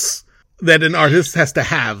traits that an artist has to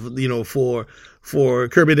have, you know, for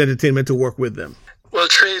Caribbean Entertainment to work with them? Well,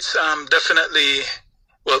 traits, definitely.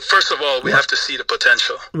 Well, first of all, we have to see the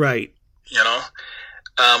potential. Right. You know,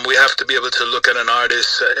 we have to be able to look at an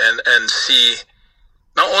artist and see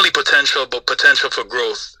not only potential, but potential for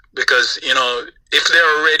growth. Because, you know, if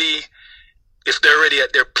they're already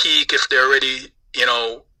at their peak, if they're already, you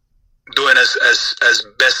know, doing as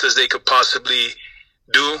best as they could possibly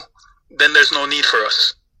do, then there's no need for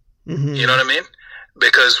us. You know what I mean?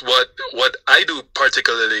 Because what I do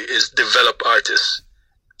particularly is develop artists,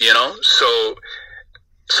 you know? So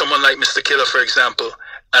someone like Mr. Killer, for example,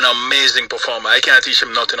 an amazing performer. I can't teach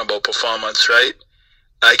him nothing about performance, right?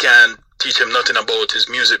 I can't teach him nothing about his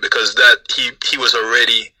music, because that he was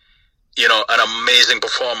already, you know, an amazing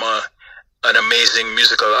performer, an amazing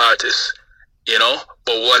musical artist, you know?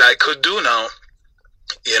 But what I could do now,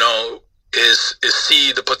 you know, is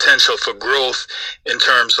see the potential for growth in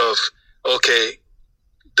terms of, okay,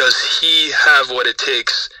 does he have what it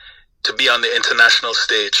takes to be on the international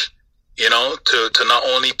stage? You know, to not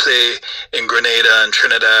only play in Grenada and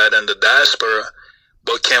Trinidad and the diaspora,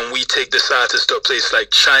 but can we take this artist to a place like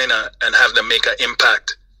China and have them make an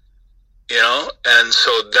impact? You know, and so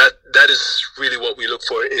that is really what we look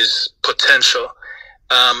for, is potential.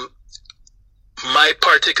 My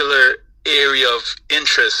particular area of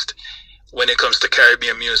interest when it comes to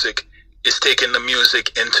Caribbean music is taking the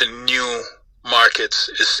music into new markets,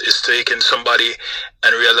 is taking somebody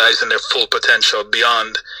and realizing their full potential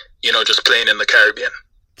beyond, you know, just playing in the Caribbean.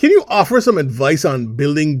 Can you offer some advice on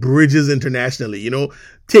building bridges internationally? You know,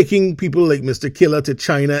 taking people like Mr. Killer to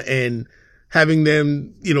China and having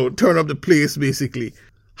them, you know, turn up the place, basically.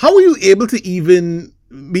 How were you able to, even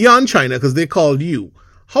beyond China, because they called you,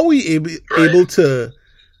 how were you able to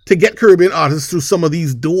get Caribbean artists through some of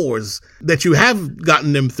these doors that you have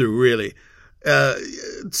gotten them through, really?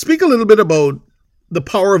 Speak a little bit about the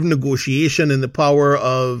power of negotiation and the power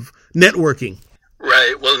of networking.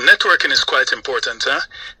 Right. Well, networking is quite important, huh?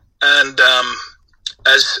 And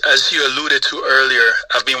as you alluded to earlier,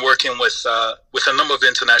 I've been working with a number of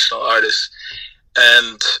international artists,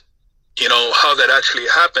 and you know how that actually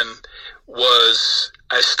happened was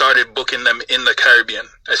I started booking them in the Caribbean.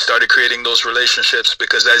 I started creating those relationships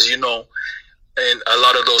because, as you know, in a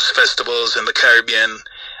lot of those festivals in the Caribbean,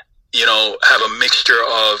 you know, have a mixture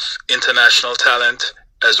of international talent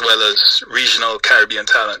as well as regional Caribbean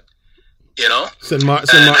talent, you know? St.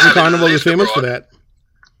 Martin Carnival is famous for that.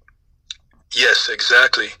 Yes,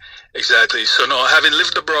 exactly. So no, having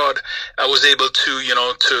lived abroad, I was able to, you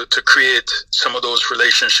know, to create some of those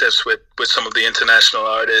relationships with some of the international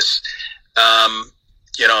artists.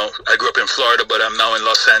 You know, I grew up in Florida, but I'm now in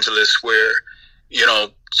Los Angeles, where, you know,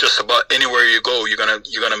 just about anywhere you go, you're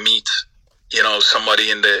gonna meet, you know,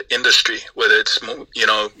 somebody in the industry, whether it's, you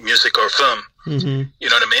know, music or film. Mm-hmm. You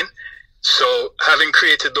know what I mean? So having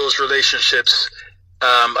created those relationships,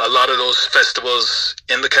 a lot of those festivals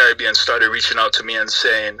in the Caribbean started reaching out to me and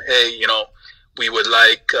saying, hey, you know, we would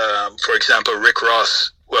like, for example, Rick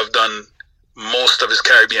Ross, who have done most of his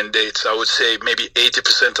Caribbean dates. I would say maybe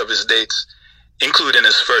 80% of his dates, including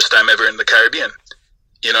his first time ever in the Caribbean.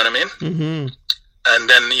 You know what I mean? Mm-hmm. And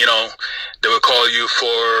then, you know, they would call you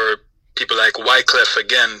for people like Wyclef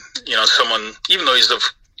again, you know, someone, even though he's of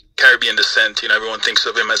Caribbean descent, you know, everyone thinks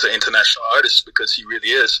of him as an international artist because he really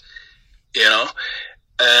is, you know.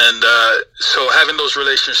 And so having those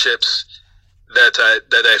relationships that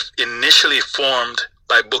I initially formed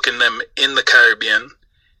by booking them in the Caribbean,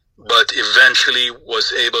 but eventually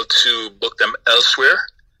was able to book them elsewhere,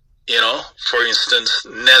 you know, for instance,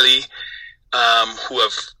 Nelly, who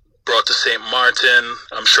have brought to St. Martin.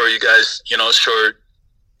 I'm sure you guys, you know, sure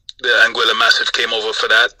the Anguilla Massive came over for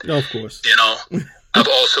that. Of course. You know, I've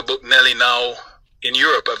also booked Nelly now in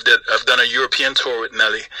Europe. I've done a European tour with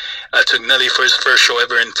Nelly. I took Nelly for his first show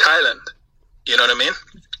ever in Thailand. You know what I mean?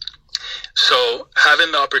 So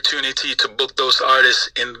having the opportunity to book those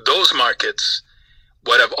artists in those markets,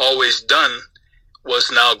 what I've always done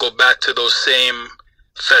was now go back to those same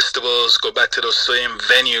festivals, go back to those same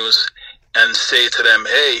venues and say to them,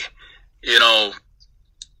 hey, you know,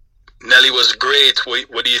 Nelly was great.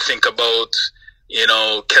 What do you think about, you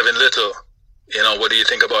know, Kevin Little? You know, what do you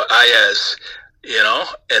think about Ayaz? You know,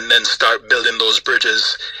 and then start building those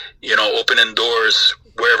bridges, you know, opening doors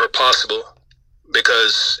wherever possible.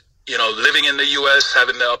 Because, you know, living in the U.S.,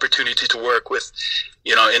 having the opportunity to work with,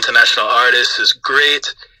 you know, international artists is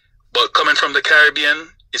great. But coming from the Caribbean,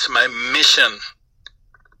 it's my mission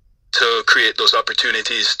to create those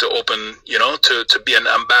opportunities to open, you know, to be an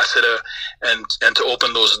ambassador and to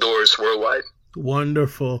open those doors worldwide.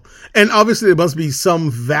 Wonderful. And obviously there must be some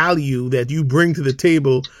value that you bring to the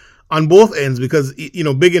table on both ends, because, you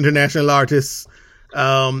know, big international artists,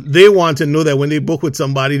 they want to know that when they book with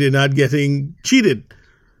somebody, they're not getting cheated.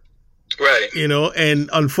 Right. You know, and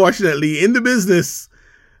unfortunately in the business,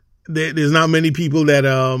 there's not many people that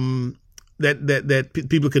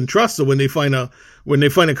people can trust. So when they find a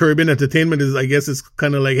Caribbean entertainment, is, I guess it's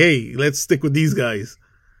kind of like, hey, let's stick with these guys.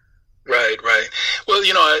 Right. Well,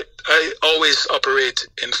 you know, I always operate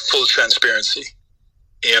in full transparency.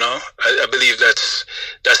 You know, I believe that's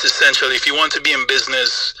essential. If you want to be in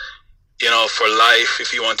business, you know, for life,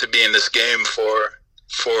 if you want to be in this game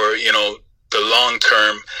for, you know, the long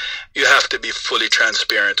term, you have to be fully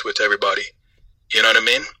transparent with everybody. You know what I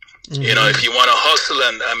mean? Mm-hmm. You know, if you want to hustle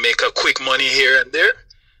and make a quick money here and there,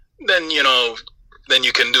 then, you know, then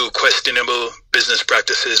you can do questionable business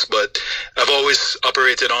practices. But I've always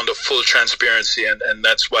operated on the full transparency, and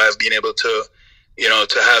that's why I've been able to, you know,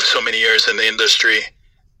 to have so many years in the industry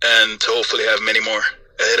and to hopefully have many more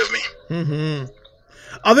ahead of me. Mm-hmm.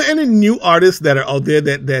 Are there any new artists that are out there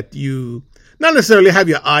that you not necessarily have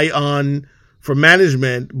your eye on for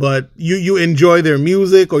management, but you enjoy their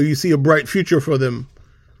music, or you see a bright future for them?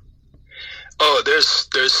 Oh,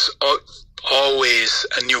 there's always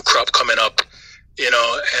a new crop coming up, you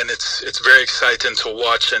know, and it's very exciting to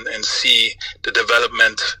watch and see the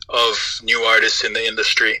development of new artists in the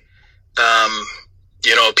industry.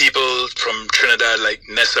 You know, people from Trinidad like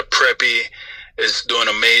Nessa Preppy is doing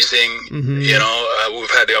amazing. Mm-hmm. You know, we've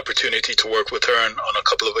had the opportunity to work with her on a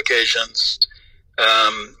couple of occasions.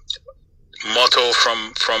 Motto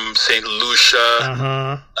from St. Lucia.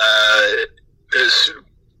 Uh-huh. There's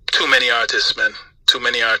too many artists, man. Too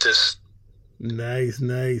many artists. Nice.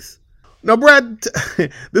 Now, Brad,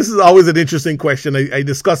 this is always an interesting question. I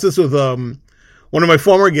discussed this with one of my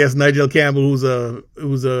former guests, Nigel Campbell, who's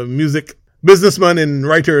a music businessman and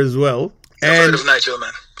writer as well. I've heard of Nigel,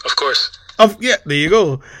 man. Of course. Yeah, there you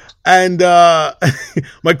go. And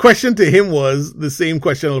my question to him was the same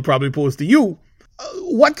question I'll probably pose to you.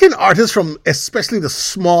 What can artists from especially the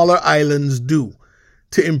smaller islands do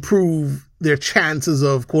to improve their chances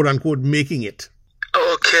of, quote unquote, making it?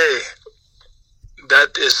 Okay.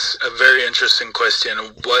 that is a very interesting question.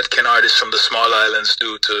 What can artists from the small islands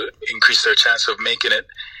do to increase their chance of making it?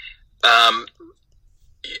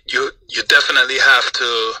 You definitely have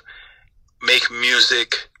to make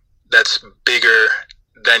music that's bigger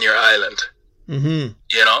than your island. Mm-hmm.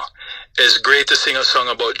 You know, it's great to sing a song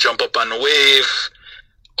about jump up on the wave,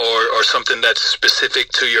 or something that's specific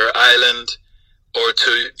to your island or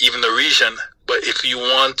to even the region. But if you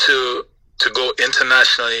want to go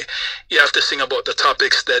internationally, you have to sing about the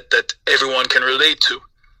topics that everyone can relate to.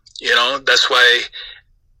 You know, that's why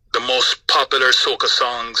the most popular soca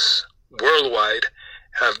songs worldwide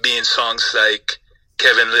have been songs like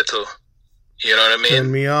Kevin Little. You know what I mean?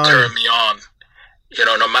 Turn Me On. Turn Me On. You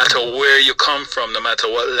know, no matter where you come from, no matter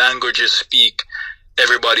what language you speak,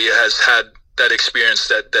 everybody has had that experience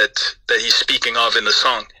that he's speaking of in the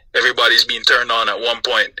song. Everybody's been turned on at one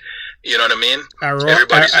point. You know what I mean?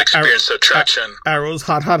 Everybody's experienced attraction. Arrow's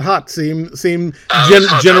hot, hot, hot. Same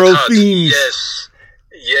general hot. Themes.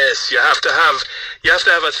 Yes. You have to have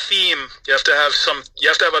a theme. You have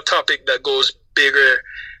to have a topic that goes bigger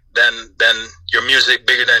than your music,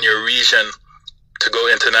 bigger than your region, to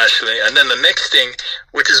go internationally. And then the next thing,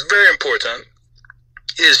 which is very important,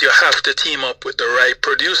 is you have to team up with the right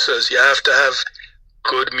producers. You have to have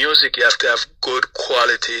good music. You have to have good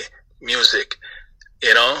quality music,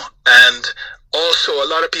 you know? And also, a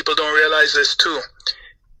lot of people don't realize this too.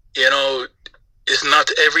 You know, it's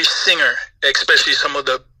not every singer, especially some of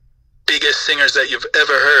the biggest singers that you've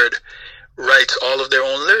ever heard, writes all of their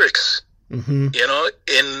own lyrics. Mm-hmm. You know,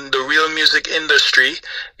 in the real music industry,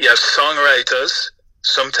 you have songwriters.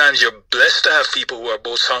 Sometimes you're blessed to have people who are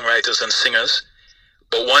both songwriters and singers.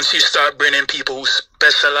 But once you start bringing people who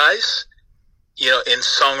specialize, you know, in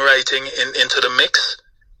songwriting into the mix,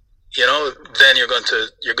 you know, then you're going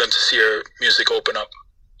to see your music open up.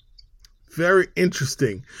 Very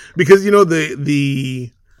interesting, because you know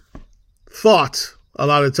the thought a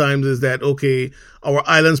lot of times is that, okay, our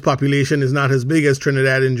island's population is not as big as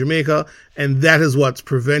Trinidad and Jamaica, and that is what's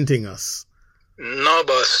preventing us. No,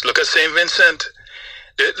 boss. Look at St. Vincent.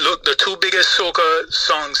 Look, the two biggest soca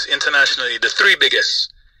songs internationally, the three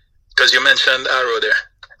biggest, because you mentioned Arrow there,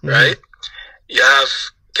 right? You have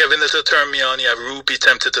Kevin Little, Turn Me On. You have Rupee,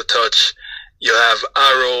 Tempted to Touch. You have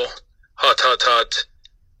Arrow, Hot, Hot, Hot.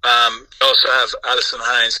 You also have Alison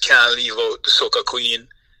Hines, Can't Leave Out, the Soca Queen.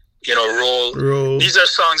 You know, Roll. These are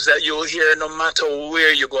songs that you'll hear no matter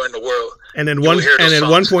where you go in the world. And at one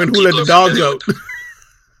point, Who Let the Dogs Out?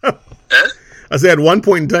 I said at one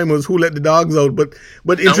point in time it was Who Let the Dogs Out, but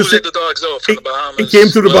interesting. Who Let the Dogs Out from the Bahamas? It came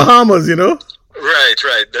through the Bahamas, you know. Right.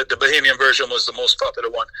 The Bahamian version was the most popular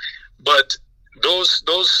one, but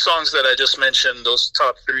those songs that I just mentioned, those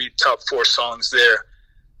top 3, top 4 songs there,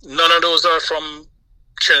 none of those are from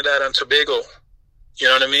Trinidad and Tobago. You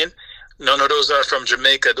know what I mean? None of those are from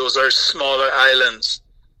Jamaica. Those are smaller islands.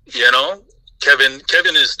 You know, Kevin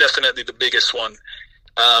is definitely the biggest one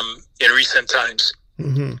in recent times.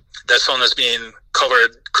 Mm-hmm. That song has been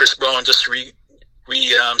covered. Chris Brown just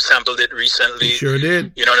sampled it recently. He sure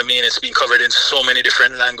did. You know what I mean? It's been covered in so many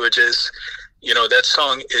different languages. You know, that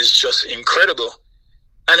song is just incredible.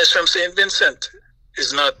 And it's from St. Vincent.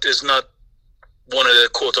 It's not one of the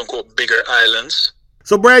quote unquote bigger islands.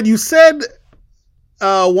 So Brad, you said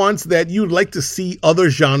once that you'd like to see other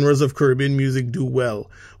genres of Caribbean music do well,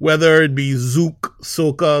 whether it be zouk,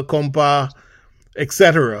 soca, compa,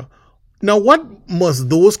 etc. Now, what must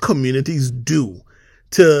those communities do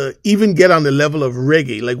to even get on the level of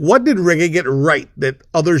reggae? Like, what did reggae get right that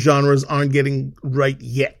other genres aren't getting right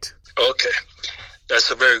yet? Okay,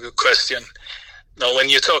 that's a very good question. Now, when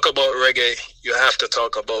you talk about reggae, you have to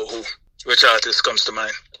talk about who? Which artist comes to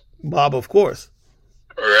mind? Bob, of course.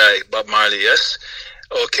 Right, Bob Marley, yes.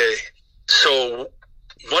 Okay, so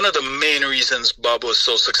one of the main reasons Bob was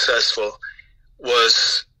so successful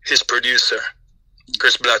was his producer,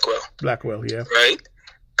 Chris Blackwell. Blackwell, yeah. Right?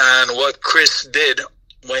 And what Chris did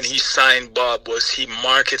when he signed Bob was he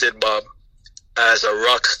marketed Bob as a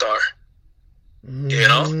rock star, you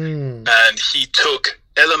know? And he took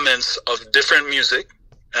elements of different music,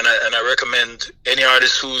 and I recommend any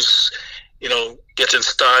artist who's, you know, getting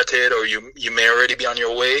started, or you may already be on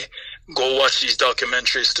your way, go watch these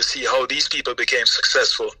documentaries to see how these people became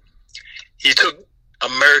successful. He took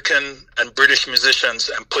American and British musicians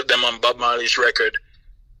and put them on Bob Marley's record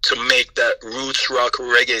to make that roots rock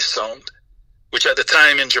reggae sound, which at the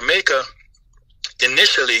time in Jamaica,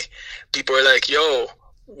 initially, people were like, yo,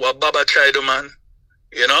 what Baba tried to, man?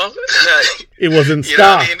 You know? It wasn't you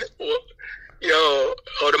know what I mean? Yo,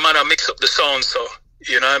 the man I mix up the sound, so,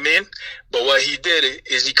 you know what I mean? But what he did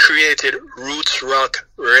is he created roots rock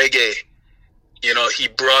reggae. he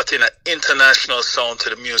brought in an international sound to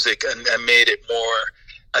the music and made it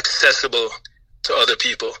more accessible to other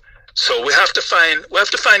people. So we have to find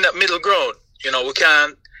that middle ground. We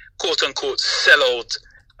can't quote unquote sell out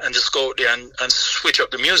and just go out there and switch up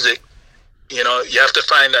the music. You have to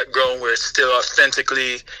find that ground where it's still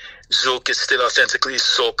authentically Zouk, it's still authentically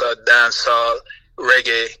soca, dancehall,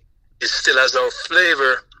 reggae. It still has our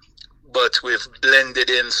flavor, but we've blended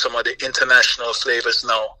in some of the international flavors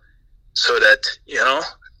now, so that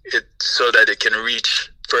it can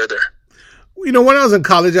reach further. When I was in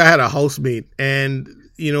college, I had a housemate, and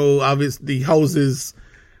obviously the houses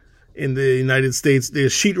in the United States,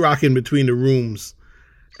 there's sheetrock in between the rooms,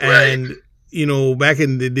 and right. Back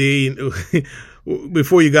in the day,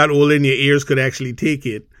 before you got older and your ears could actually take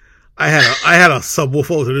it, I had a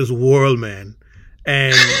subwoofer to this world, man,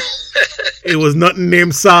 and it was nothing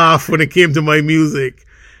named soft when it came to my music.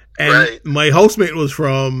 And right. My housemate was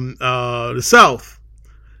from the South,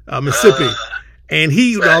 Mississippi. And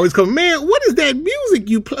he would always come, man, what is that music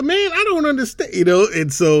you play? Man, I don't understand,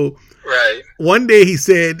 And so right. One day he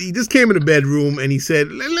just came in the bedroom and he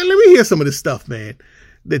said, let me hear some of this stuff, man,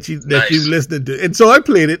 that you listened to. And so I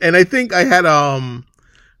played it. And I think I had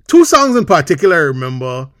two songs in particular I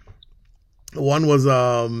remember. One was,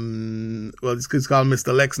 it's called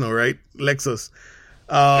Mr. Lex now, right? Lexus.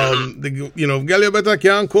 Girl, you better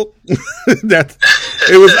can't cook. I think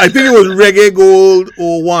it was Reggae Gold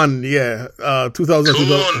 01, 2000.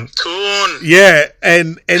 Tune. Yeah,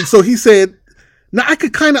 and so he said, now I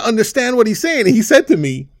could kind of understand what he's saying. And he said to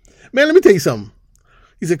me, man, let me tell you something.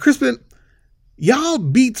 He said, Crispin, y'all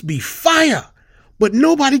beats be fire, but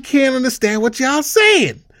nobody can understand what y'all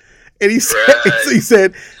saying. And he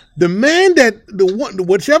said, the man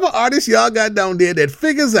whichever artist y'all got down there that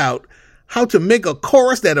figures out how to make a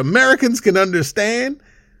chorus that Americans can understand,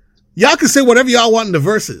 y'all can say whatever y'all want in the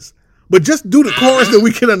verses, but just do the chorus that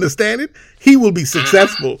we can understand it. He will be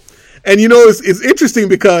successful. And it's interesting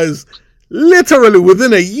because literally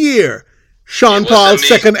within a year, Sean Paul's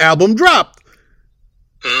second album dropped.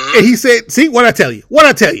 And he said, see what I tell you.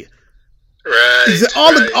 Right. He said,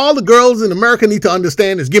 all the girls in America need to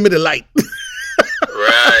understand is give me the light.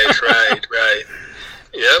 Right.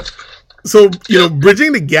 Yep. So,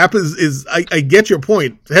 bridging the gap is I get your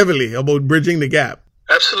point heavily about bridging the gap.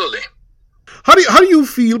 Absolutely. How do you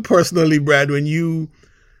feel personally, Brad, when you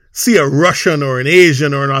see a Russian or an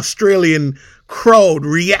Asian or an Australian crowd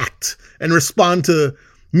react and respond to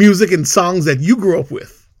music and songs that you grew up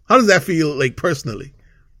with? How does that feel like personally?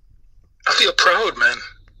 I feel proud, man.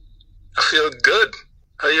 I feel good.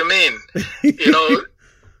 How you mean?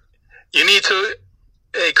 You need to,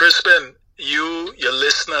 hey, Crispin, your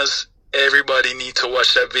listeners, everybody need to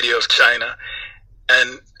watch that video of China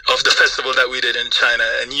and of the festival that we did in China.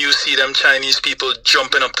 And you see them Chinese people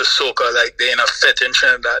jumping up to soca like they're in a fete in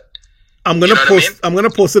Trinidad. I'm gonna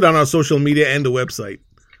post it on our social media and the website.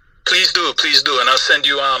 Please do, and I'll send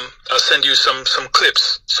you some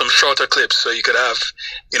clips, some shorter clips, so you could have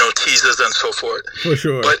teasers and so forth. For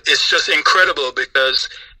sure. But it's just incredible because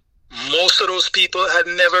most of those people had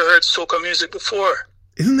never heard soca music before.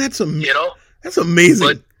 Isn't that that's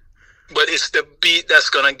amazing. But it's the beat that's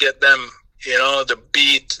gonna get them. The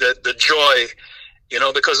beat, the joy.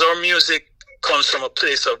 Because our music comes from a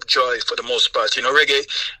place of joy for the most part.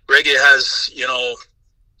 Reggae has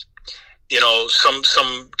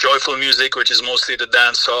some joyful music, which is mostly the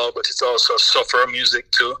dancehall, but it's also sufferer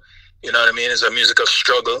music too. You know what I mean? It's a music of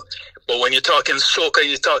struggle. But when you're talking soca,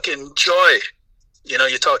 you're talking joy.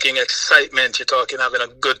 You're talking excitement. You're talking having a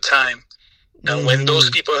good time. And when those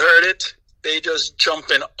people heard it, they just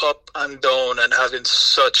jumping up and down and having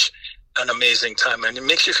such an amazing time. And it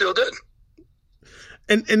makes you feel good.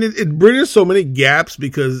 And it bridges so many gaps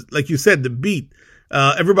because, like you said, the beat.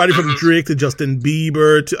 Everybody from Drake to Justin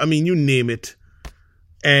Bieber to, you name it.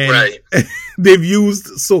 And right. They've used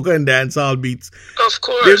soca and dancehall beats. Of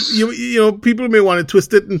course. People may want to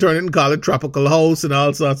twist it and turn it and call it tropical house and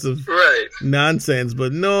all sorts of nonsense,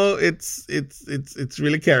 but no, it's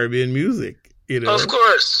really Caribbean music, Of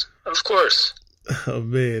course. Oh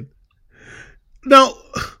man. Now,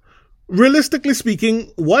 realistically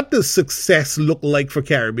speaking, what does success look like for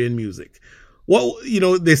Caribbean music? What,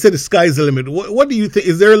 they said the sky's the limit. What do you think?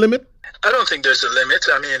 Is there a limit? I don't think there's a limit.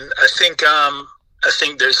 I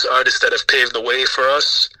think there's artists that have paved the way for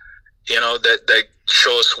us, that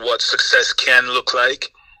show us what success can look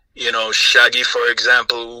like. Shaggy, for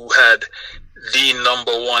example, who had the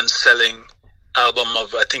number one selling album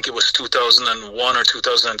of, I think it was 2001 or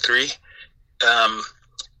 2003.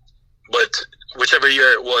 But whichever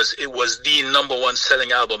year it was the number one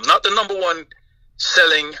selling album, not the number one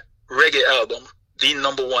selling reggae album, the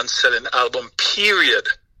number one selling album, period.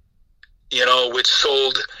 You know, which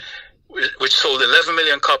sold 11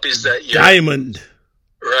 million copies that year. Diamond.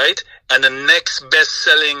 Right? And the next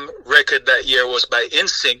best-selling record that year was by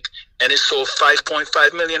NSYNC, and it sold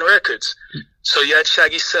 5.5 million records. So you had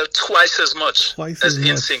Shaggy sell twice as much as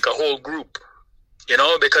NSYNC, a whole group. You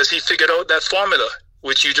know, because he figured out that formula,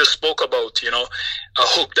 which you just spoke about, you know, a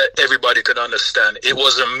hook that everybody could understand. It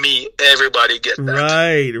wasn't me. Everybody get that.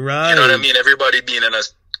 Right. You know what I mean? Everybody being in a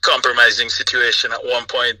compromising situation at one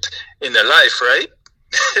point in their life, right?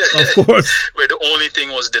 Of course. Where the only thing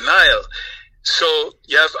was denial. So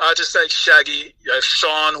you have artists like Shaggy, you have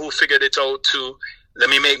Sean, who figured it out to, let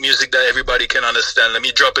me make music that everybody can understand. Let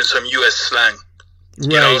me drop in some US slang.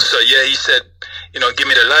 Right. You know, so yeah, he said, you know, give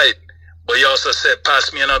me the light. But he also said,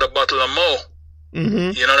 pass me another bottle of Mo.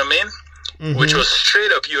 Mm-hmm. You know what I mean? Mm-hmm. Which was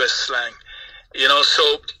straight up US slang. You know, so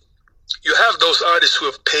you have those artists who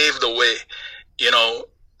have paved the way, you know,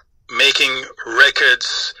 making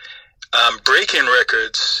records, breaking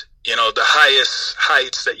records, you know, the highest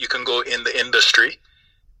heights that you can go in the industry,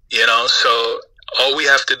 you know. So all we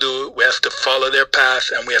have to do, we have to follow their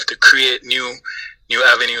path, and we have to create new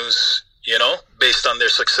avenues, you know, based on their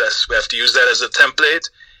success. We have to use that as a template,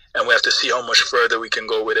 and we have to see how much further we can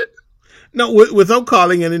go with it. No, without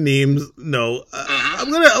calling any names, no.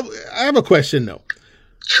 I have a question, though.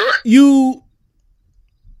 Sure.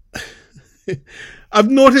 I've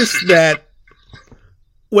noticed that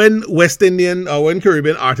when West Indian or when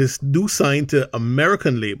Caribbean artists do sign to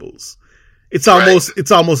American labels, it's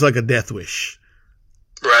almost like a death wish.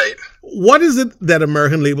 Right. What is it that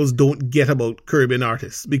American labels don't get about Caribbean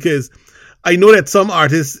artists? Because I know that some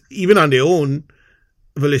artists, even on their own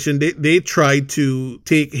volition, they try to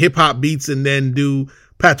take hip hop beats and then do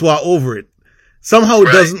patois over it. Somehow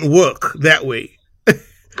it doesn't work that way.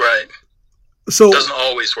 Right. So it doesn't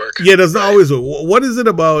always work. Yeah, it doesn't always work. What is it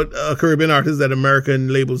about Caribbean artists that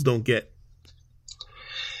American labels don't get?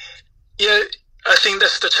 Yeah, I think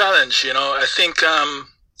that's the challenge. You know, I think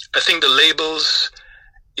the labels,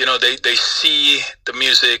 you know, they see the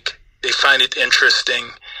music, they find it interesting,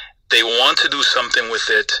 they want to do something with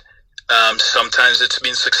it. Sometimes it's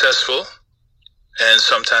been successful, and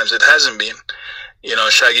sometimes it hasn't been. You know,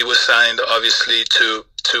 Shaggy was signed obviously to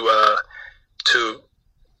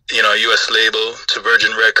you know, U.S. label, to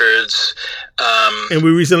Virgin Records. And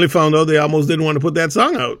we recently found out they almost didn't want to put that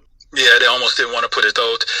song out. Yeah, they almost didn't want to put it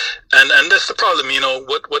out. And that's the problem, you know.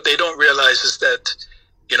 What they don't realize is that,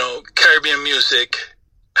 you know, Caribbean music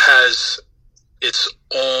has its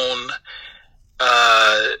own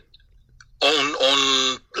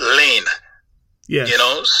lane. Yes. You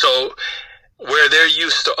know, so where they're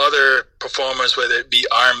used to other performers, whether it be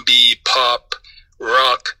R&B, pop,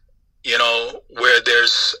 rock, you know, where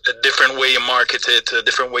there's a different way you market it, a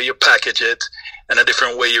different way you package it, and a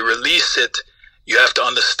different way you release it, you have to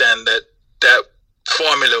understand that that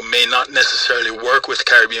formula may not necessarily work with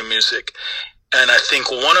Caribbean music. And I think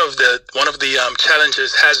one of the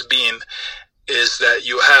challenges has been is that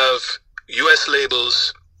you have U.S.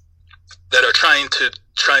 labels that are trying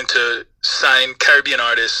to sign Caribbean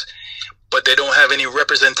artists, but they don't have any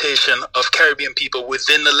representation of Caribbean people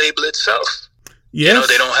within the label itself. Yes. You know,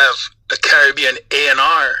 they don't have a Caribbean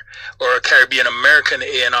A&R or a Caribbean American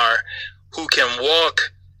A&R who can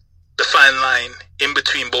walk the fine line in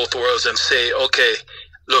between both worlds and say, okay,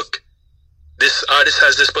 look, this artist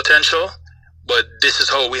has this potential, but this is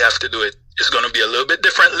how we have to do it. It's going to be a little bit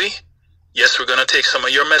differently. Yes, we're going to take some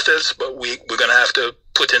of your methods, but we're going to have to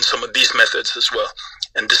put in some of these methods as well.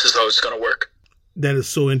 And this is how it's going to work. That is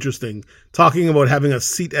so interesting. Talking about having a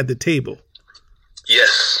seat at the table.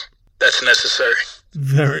 Yes, that's necessary.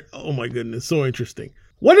 Oh my goodness, so interesting.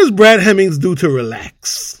 What does Brad Hemmings do to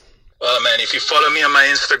relax? Well, man, if you follow me on my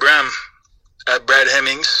Instagram at Brad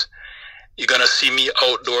Hemmings, you're going to see me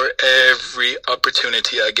outdoor every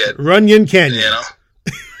opportunity I get. Runyon Canyon. You know?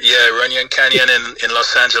 Yeah, Runyon Canyon in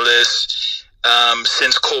Los Angeles.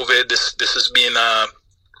 Since COVID, this has been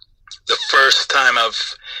the first time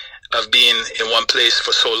I've been in one place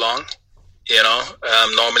for so long. You know,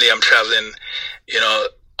 normally I'm traveling, you know,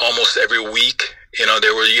 almost every week. You know,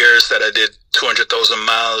 there were years that I did 200,000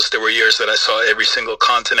 miles. There were years that I saw every single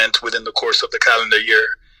continent within the course of the calendar year.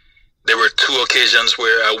 There were 2 occasions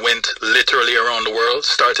where I went literally around the world,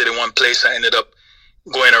 started in one place. I ended up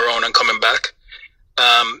going around and coming back.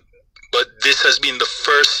 But this has been the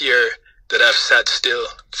first year that I've sat still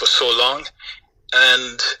for so long.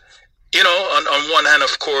 And, you know, on one hand,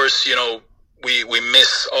 of course, you know, we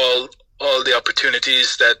miss all the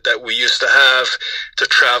opportunities that we used to have to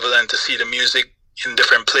travel and to see the music in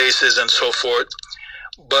different places and so forth.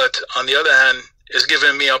 But on the other hand, it's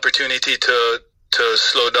given me opportunity to to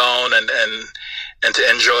slow down and to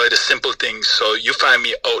enjoy the simple things. So you find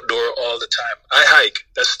me outdoor all the time. I hike.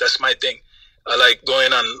 That's my thing. I like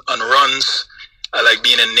going on runs. I like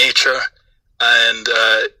being in nature. And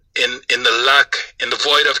in the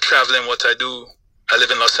void of traveling, what I do, I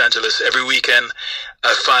live in Los Angeles. Every weekend,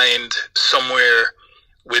 I find somewhere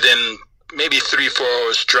within maybe 3-4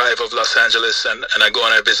 hours drive of Los Angeles, and I go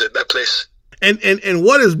and I visit that place. And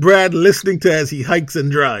what is Brad listening to as he hikes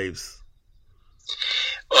and drives?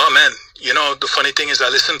 Oh man, the funny thing is I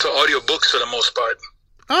listen to audiobooks for the most part.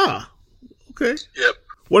 Ah, okay. Yep.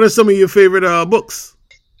 What are some of your favorite books?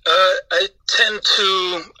 I tend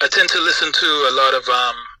to listen to a lot of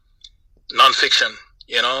nonfiction.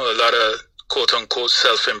 A lot of quote unquote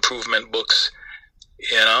self-improvement books.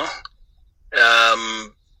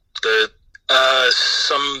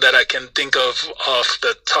 Some that I can think of off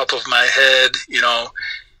the top of my head.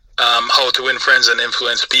 How to Win Friends and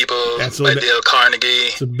Influence People by Dale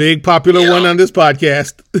Carnegie. It's a big popular one on this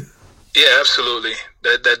podcast. Yeah, absolutely.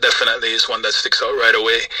 That definitely is one that sticks out right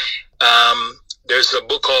away. There's a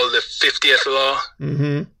book called The 50th Law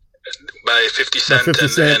by 50 Cent,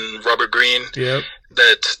 and Robert Greene. Yep.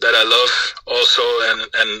 That I love also,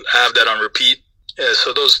 and I have that on repeat. Yeah,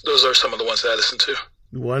 so those are some of the ones that I listen to.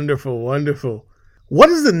 Wonderful, wonderful. What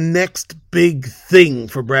is the next big thing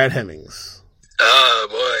for Brad Hemmings? Oh,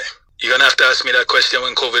 boy. You're going to have to ask me that question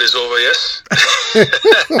when COVID is over, yes?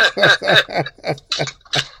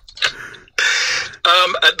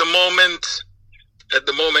 At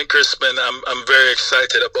the moment, Crispin, I'm very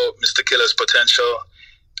excited about Mr. Killer's potential.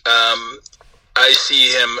 I see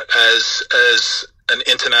him as an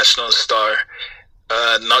international star,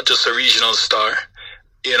 not just a regional star,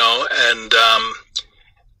 and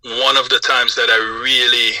one of the times that I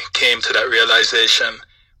really came to that realization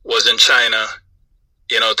was in China,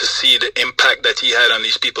 to see the impact that he had on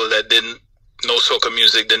these people that didn't know soca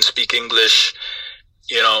music, didn't speak English,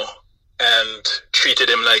 and treated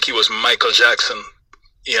him like he was Michael Jackson,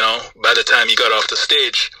 by the time he got off the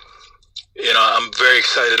stage. I'm very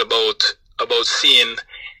excited about seeing,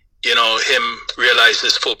 him realize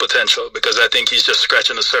his full potential, because I think he's just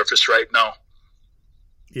scratching the surface right now.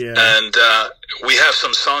 Yeah. And we have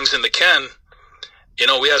some songs in the can.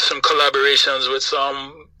 We have some collaborations with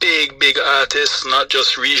some big artists, not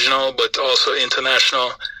just regional, but also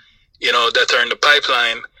international, that are in the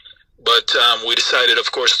pipeline. But we decided,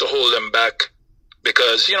 of course, to hold them back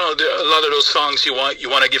because, a lot of those songs you want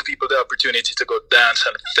to give people the opportunity to go dance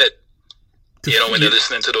and fit, when they're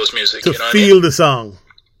listening to those music. To feel the song.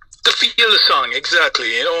 To feel the song,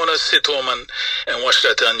 exactly. You don't want to sit home and watch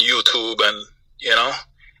that on YouTube and,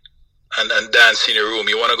 and dance in your room.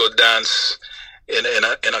 You want to go dance in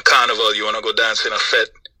a carnival. You want to go dance in a fete.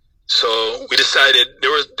 So we decided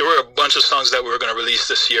there were a bunch of songs that we were going to release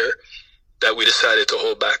this year that we decided to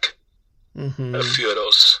hold back. A few of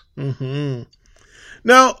those.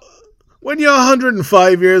 Now, when you're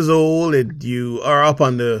 105 years old and you are up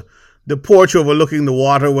on the porch overlooking the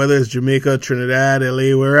water, whether it's Jamaica, Trinidad,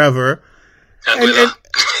 LA, wherever,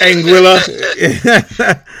 Anguilla,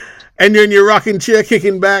 and you're in your rocking chair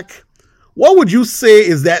kicking back, what would you say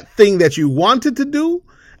is that thing that you wanted to do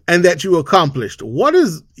and that you accomplished? What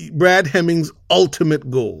is Brad Hemmings' ultimate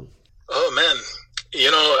goal? Oh, man.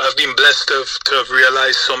 I've been blessed to have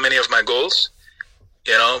realized so many of my goals,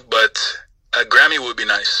 but a Grammy would be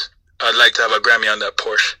nice. I'd like to have a Grammy on that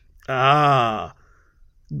Porsche. Ah,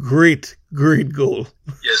 great goal.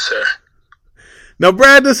 Yes, sir. Now,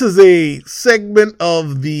 Brad, this is a segment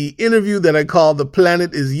of the interview that I call The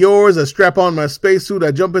Planet Is Yours. I strap on my spacesuit,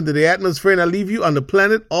 I jump into the atmosphere, and I leave you on the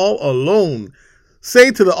planet all alone.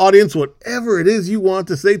 Say to the audience whatever it is you want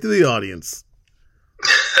to say to the audience.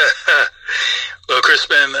 Well,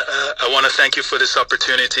 Crispin, I want to thank you for this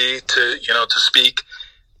opportunity to speak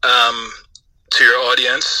to your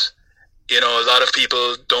audience. A lot of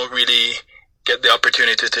people don't really get the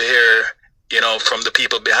opportunity to hear, from the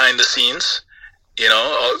people behind the scenes.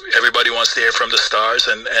 Everybody wants to hear from the stars,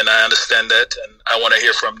 and I understand that, and I want to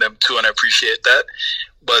hear from them too, and I appreciate that.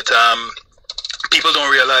 But people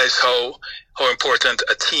don't realize how important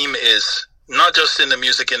a team is, not just in the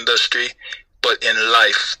music industry, but in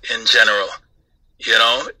life in general.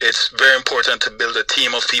 It's very important to build a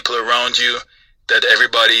team of people around you, that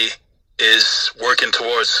everybody is working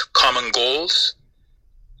towards common goals,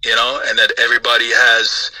 and that everybody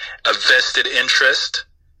has a vested interest,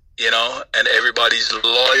 and everybody's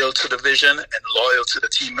loyal to the vision and loyal to the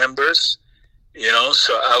team members,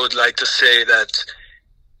 So I would like to say that,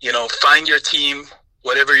 find your team,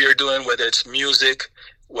 whatever you're doing, whether it's music,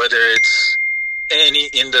 whether it's any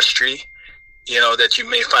industry, that you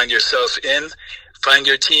may find yourself in. Find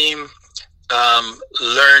your team,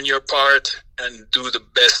 learn your part and do the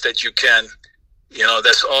best that you can. You know,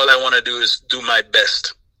 that's all I want to do is do my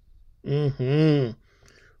best. Mm-hmm.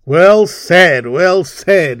 Well said. Well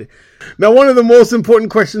said. Now, one of the most important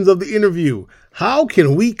questions of the interview: how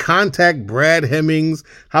can we contact Brad Hemmings?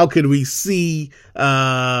 How can we see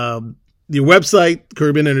your website,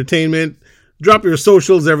 Caribbean Entertainment? Drop your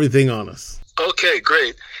socials, everything on us. Okay,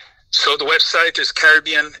 great. So the website is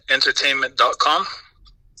CaribbeanEntertainment.com,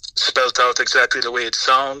 spelled out exactly the way it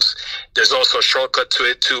sounds. There's also a shortcut to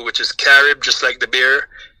it too, which is Carib, just like the beer.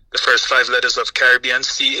 The first 5 letters of Caribbean,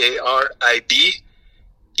 CARIBENT,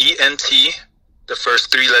 the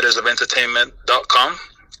first 3 letters of entertainment.com.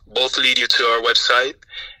 Both lead you to our website,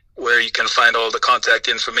 where you can find all the contact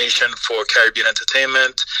information for Caribbean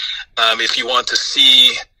Entertainment. If you want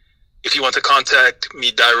to contact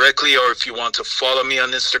me directly, or if you want to follow me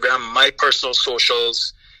on Instagram, my personal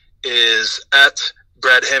socials is at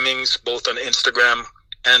Brad Hemmings, both on Instagram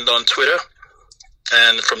and on Twitter.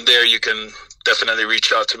 And from there, you can definitely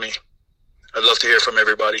reach out to me. I'd love to hear from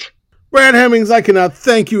everybody. Brad Hemmings, I cannot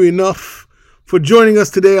thank you enough for joining us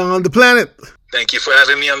today on The Planet. Thank you for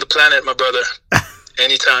having me on The Planet, my brother.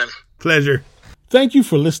 Anytime. Pleasure. Thank you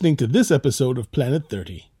for listening to this episode of Planet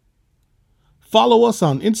 30. Follow us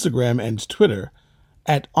on Instagram and Twitter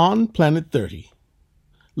at OnPlanet30.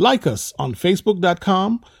 Like us on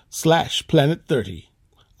Facebook.com/Planet30.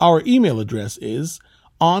 Our email address is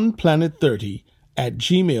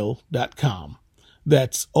onplanet30@gmail.com.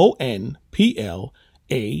 That's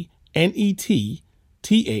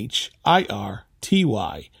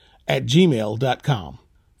OnPlanettHirty@gmail.com.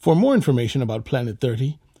 For more information about Planet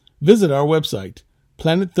 30, visit our website,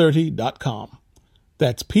 planet30.com.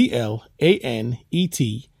 That's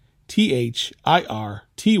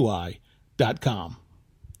PLANETTHIRTY.com.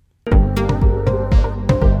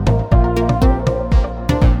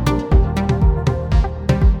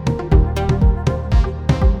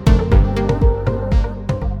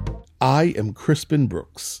 I am Crispin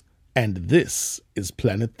Brooks, and this is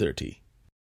Planet 30.